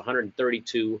strike. That's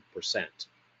 132%.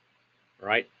 All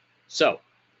right. So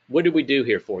what did we do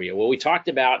here for you? Well, we talked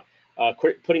about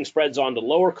putting spreads on to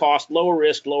lower cost, lower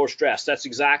risk, lower stress. That's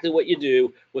exactly what you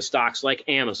do with stocks like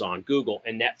Amazon, Google,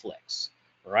 and Netflix.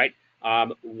 All right.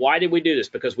 Why did we do this?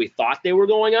 Because we thought they were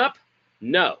going up?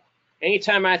 No.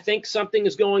 Anytime I think something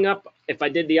is going up, if I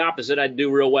did the opposite, I'd do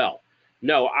real well.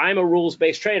 No, I'm a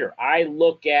rules-based trader. I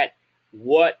look at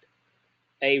what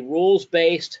a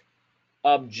rules-based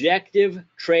objective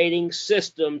trading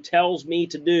system tells me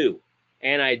to do,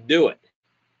 and I do it.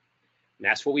 And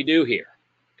that's what we do here,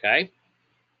 okay?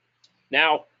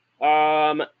 Now,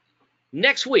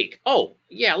 next week. Oh,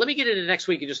 yeah, let me get into next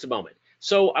week in just a moment.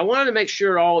 So I wanted to make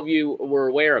sure all of you were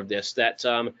aware of this, that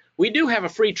we do have a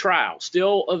free trial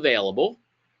still available,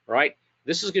 right?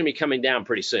 This is going to be coming down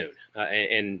pretty soon.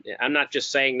 And I'm not just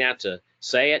saying that to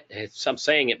say it. I'm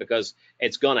saying it because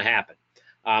it's going to happen.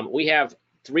 We have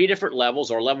 3 different levels.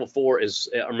 Our level 4 is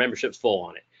our membership's full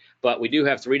on it. But we do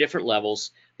have 3 different levels.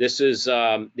 This is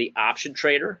the option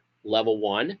trader, level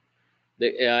 1.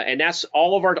 And that's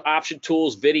all of our option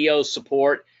tools, videos,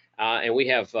 support. And we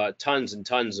have tons and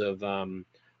tons of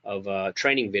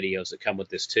training videos that come with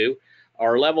this too.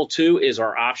 Our level 2 is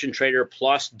our option trader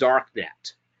plus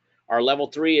Darknet. Our level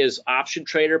 3 is option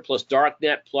trader plus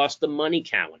Darknet plus the money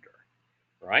calendar,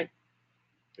 right?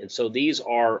 And so these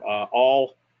are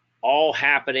all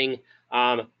happening.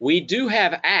 We do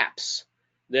have apps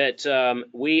that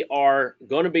we are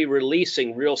going to be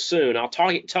releasing real soon. I'll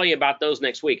tell you about those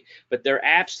next week. But they're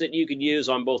apps that you can use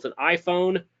on both an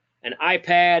iPhone, an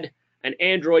iPad, an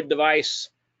Android device,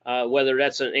 whether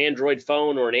that's an Android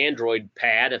phone or an Android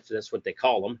pad, if that's what they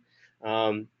call them.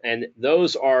 And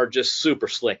those are just super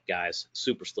slick, guys,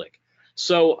 super slick.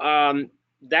 So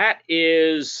that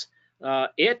is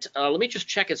it. Let me just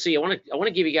check and see. I want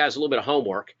to give you guys a little bit of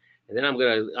homework, and then I'm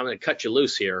gonna cut you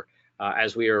loose here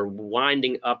as we are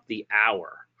winding up the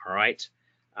hour. All right.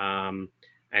 And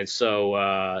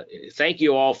so thank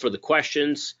you all for the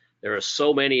questions. There are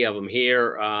so many of them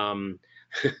here.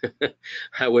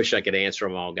 I wish I could answer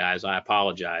them all, guys. I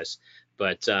apologize,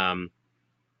 but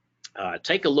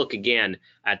take a look again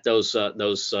at those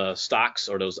stocks,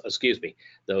 or those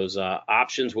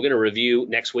options. We're going to review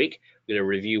next week. We're going to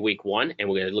review week 1, and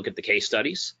we're going to look at the case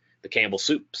studies, the Campbell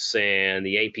Soups and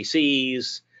the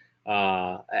APCs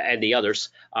and the others.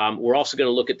 We're also going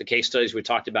to look at the case studies we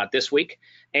talked about this week.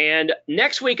 And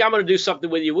next week, I'm going to do something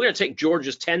with you. We're going to take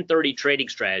George's 1030 trading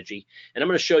strategy, and I'm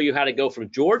going to show you how to go from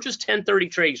George's 1030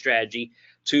 trading strategy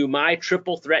to my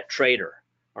triple threat trader.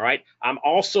 All right. I'm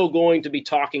also going to be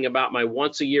talking about my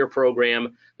once-a-year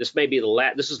program. This may be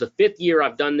this is the 5th year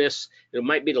I've done this. It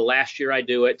might be the last year I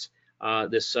do it.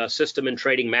 This system and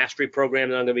trading mastery program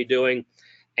that I'm going to be doing.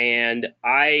 And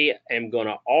I am going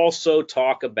to also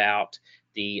talk about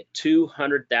the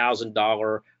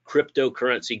 $200,000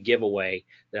 cryptocurrency giveaway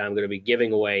that I'm going to be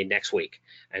giving away next week.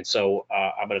 And so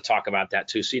I'm going to talk about that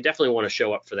too. So you definitely want to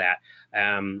show up for that.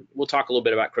 We'll talk a little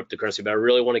bit about cryptocurrency, but I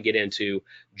really want to get into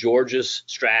George's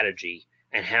strategy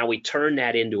and how we turn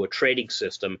that into a trading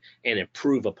system and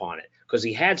improve upon it, because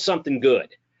he had something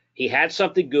good. He had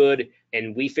something good,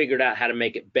 and we figured out how to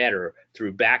make it better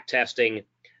through back testing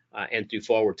and through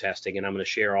forward testing, and I'm going to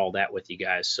share all that with you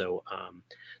guys. So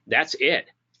that's it.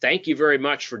 Thank you very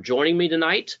much for joining me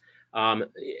tonight,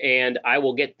 and I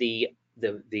will get the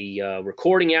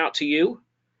recording out to you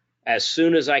as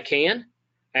soon as I can,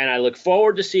 and I look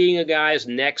forward to seeing you guys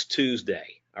next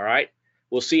Tuesday. All right,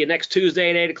 we'll see you next Tuesday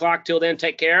at 8 o'clock. Till then,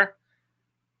 take care.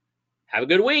 Have a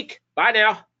good week. Bye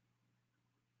now.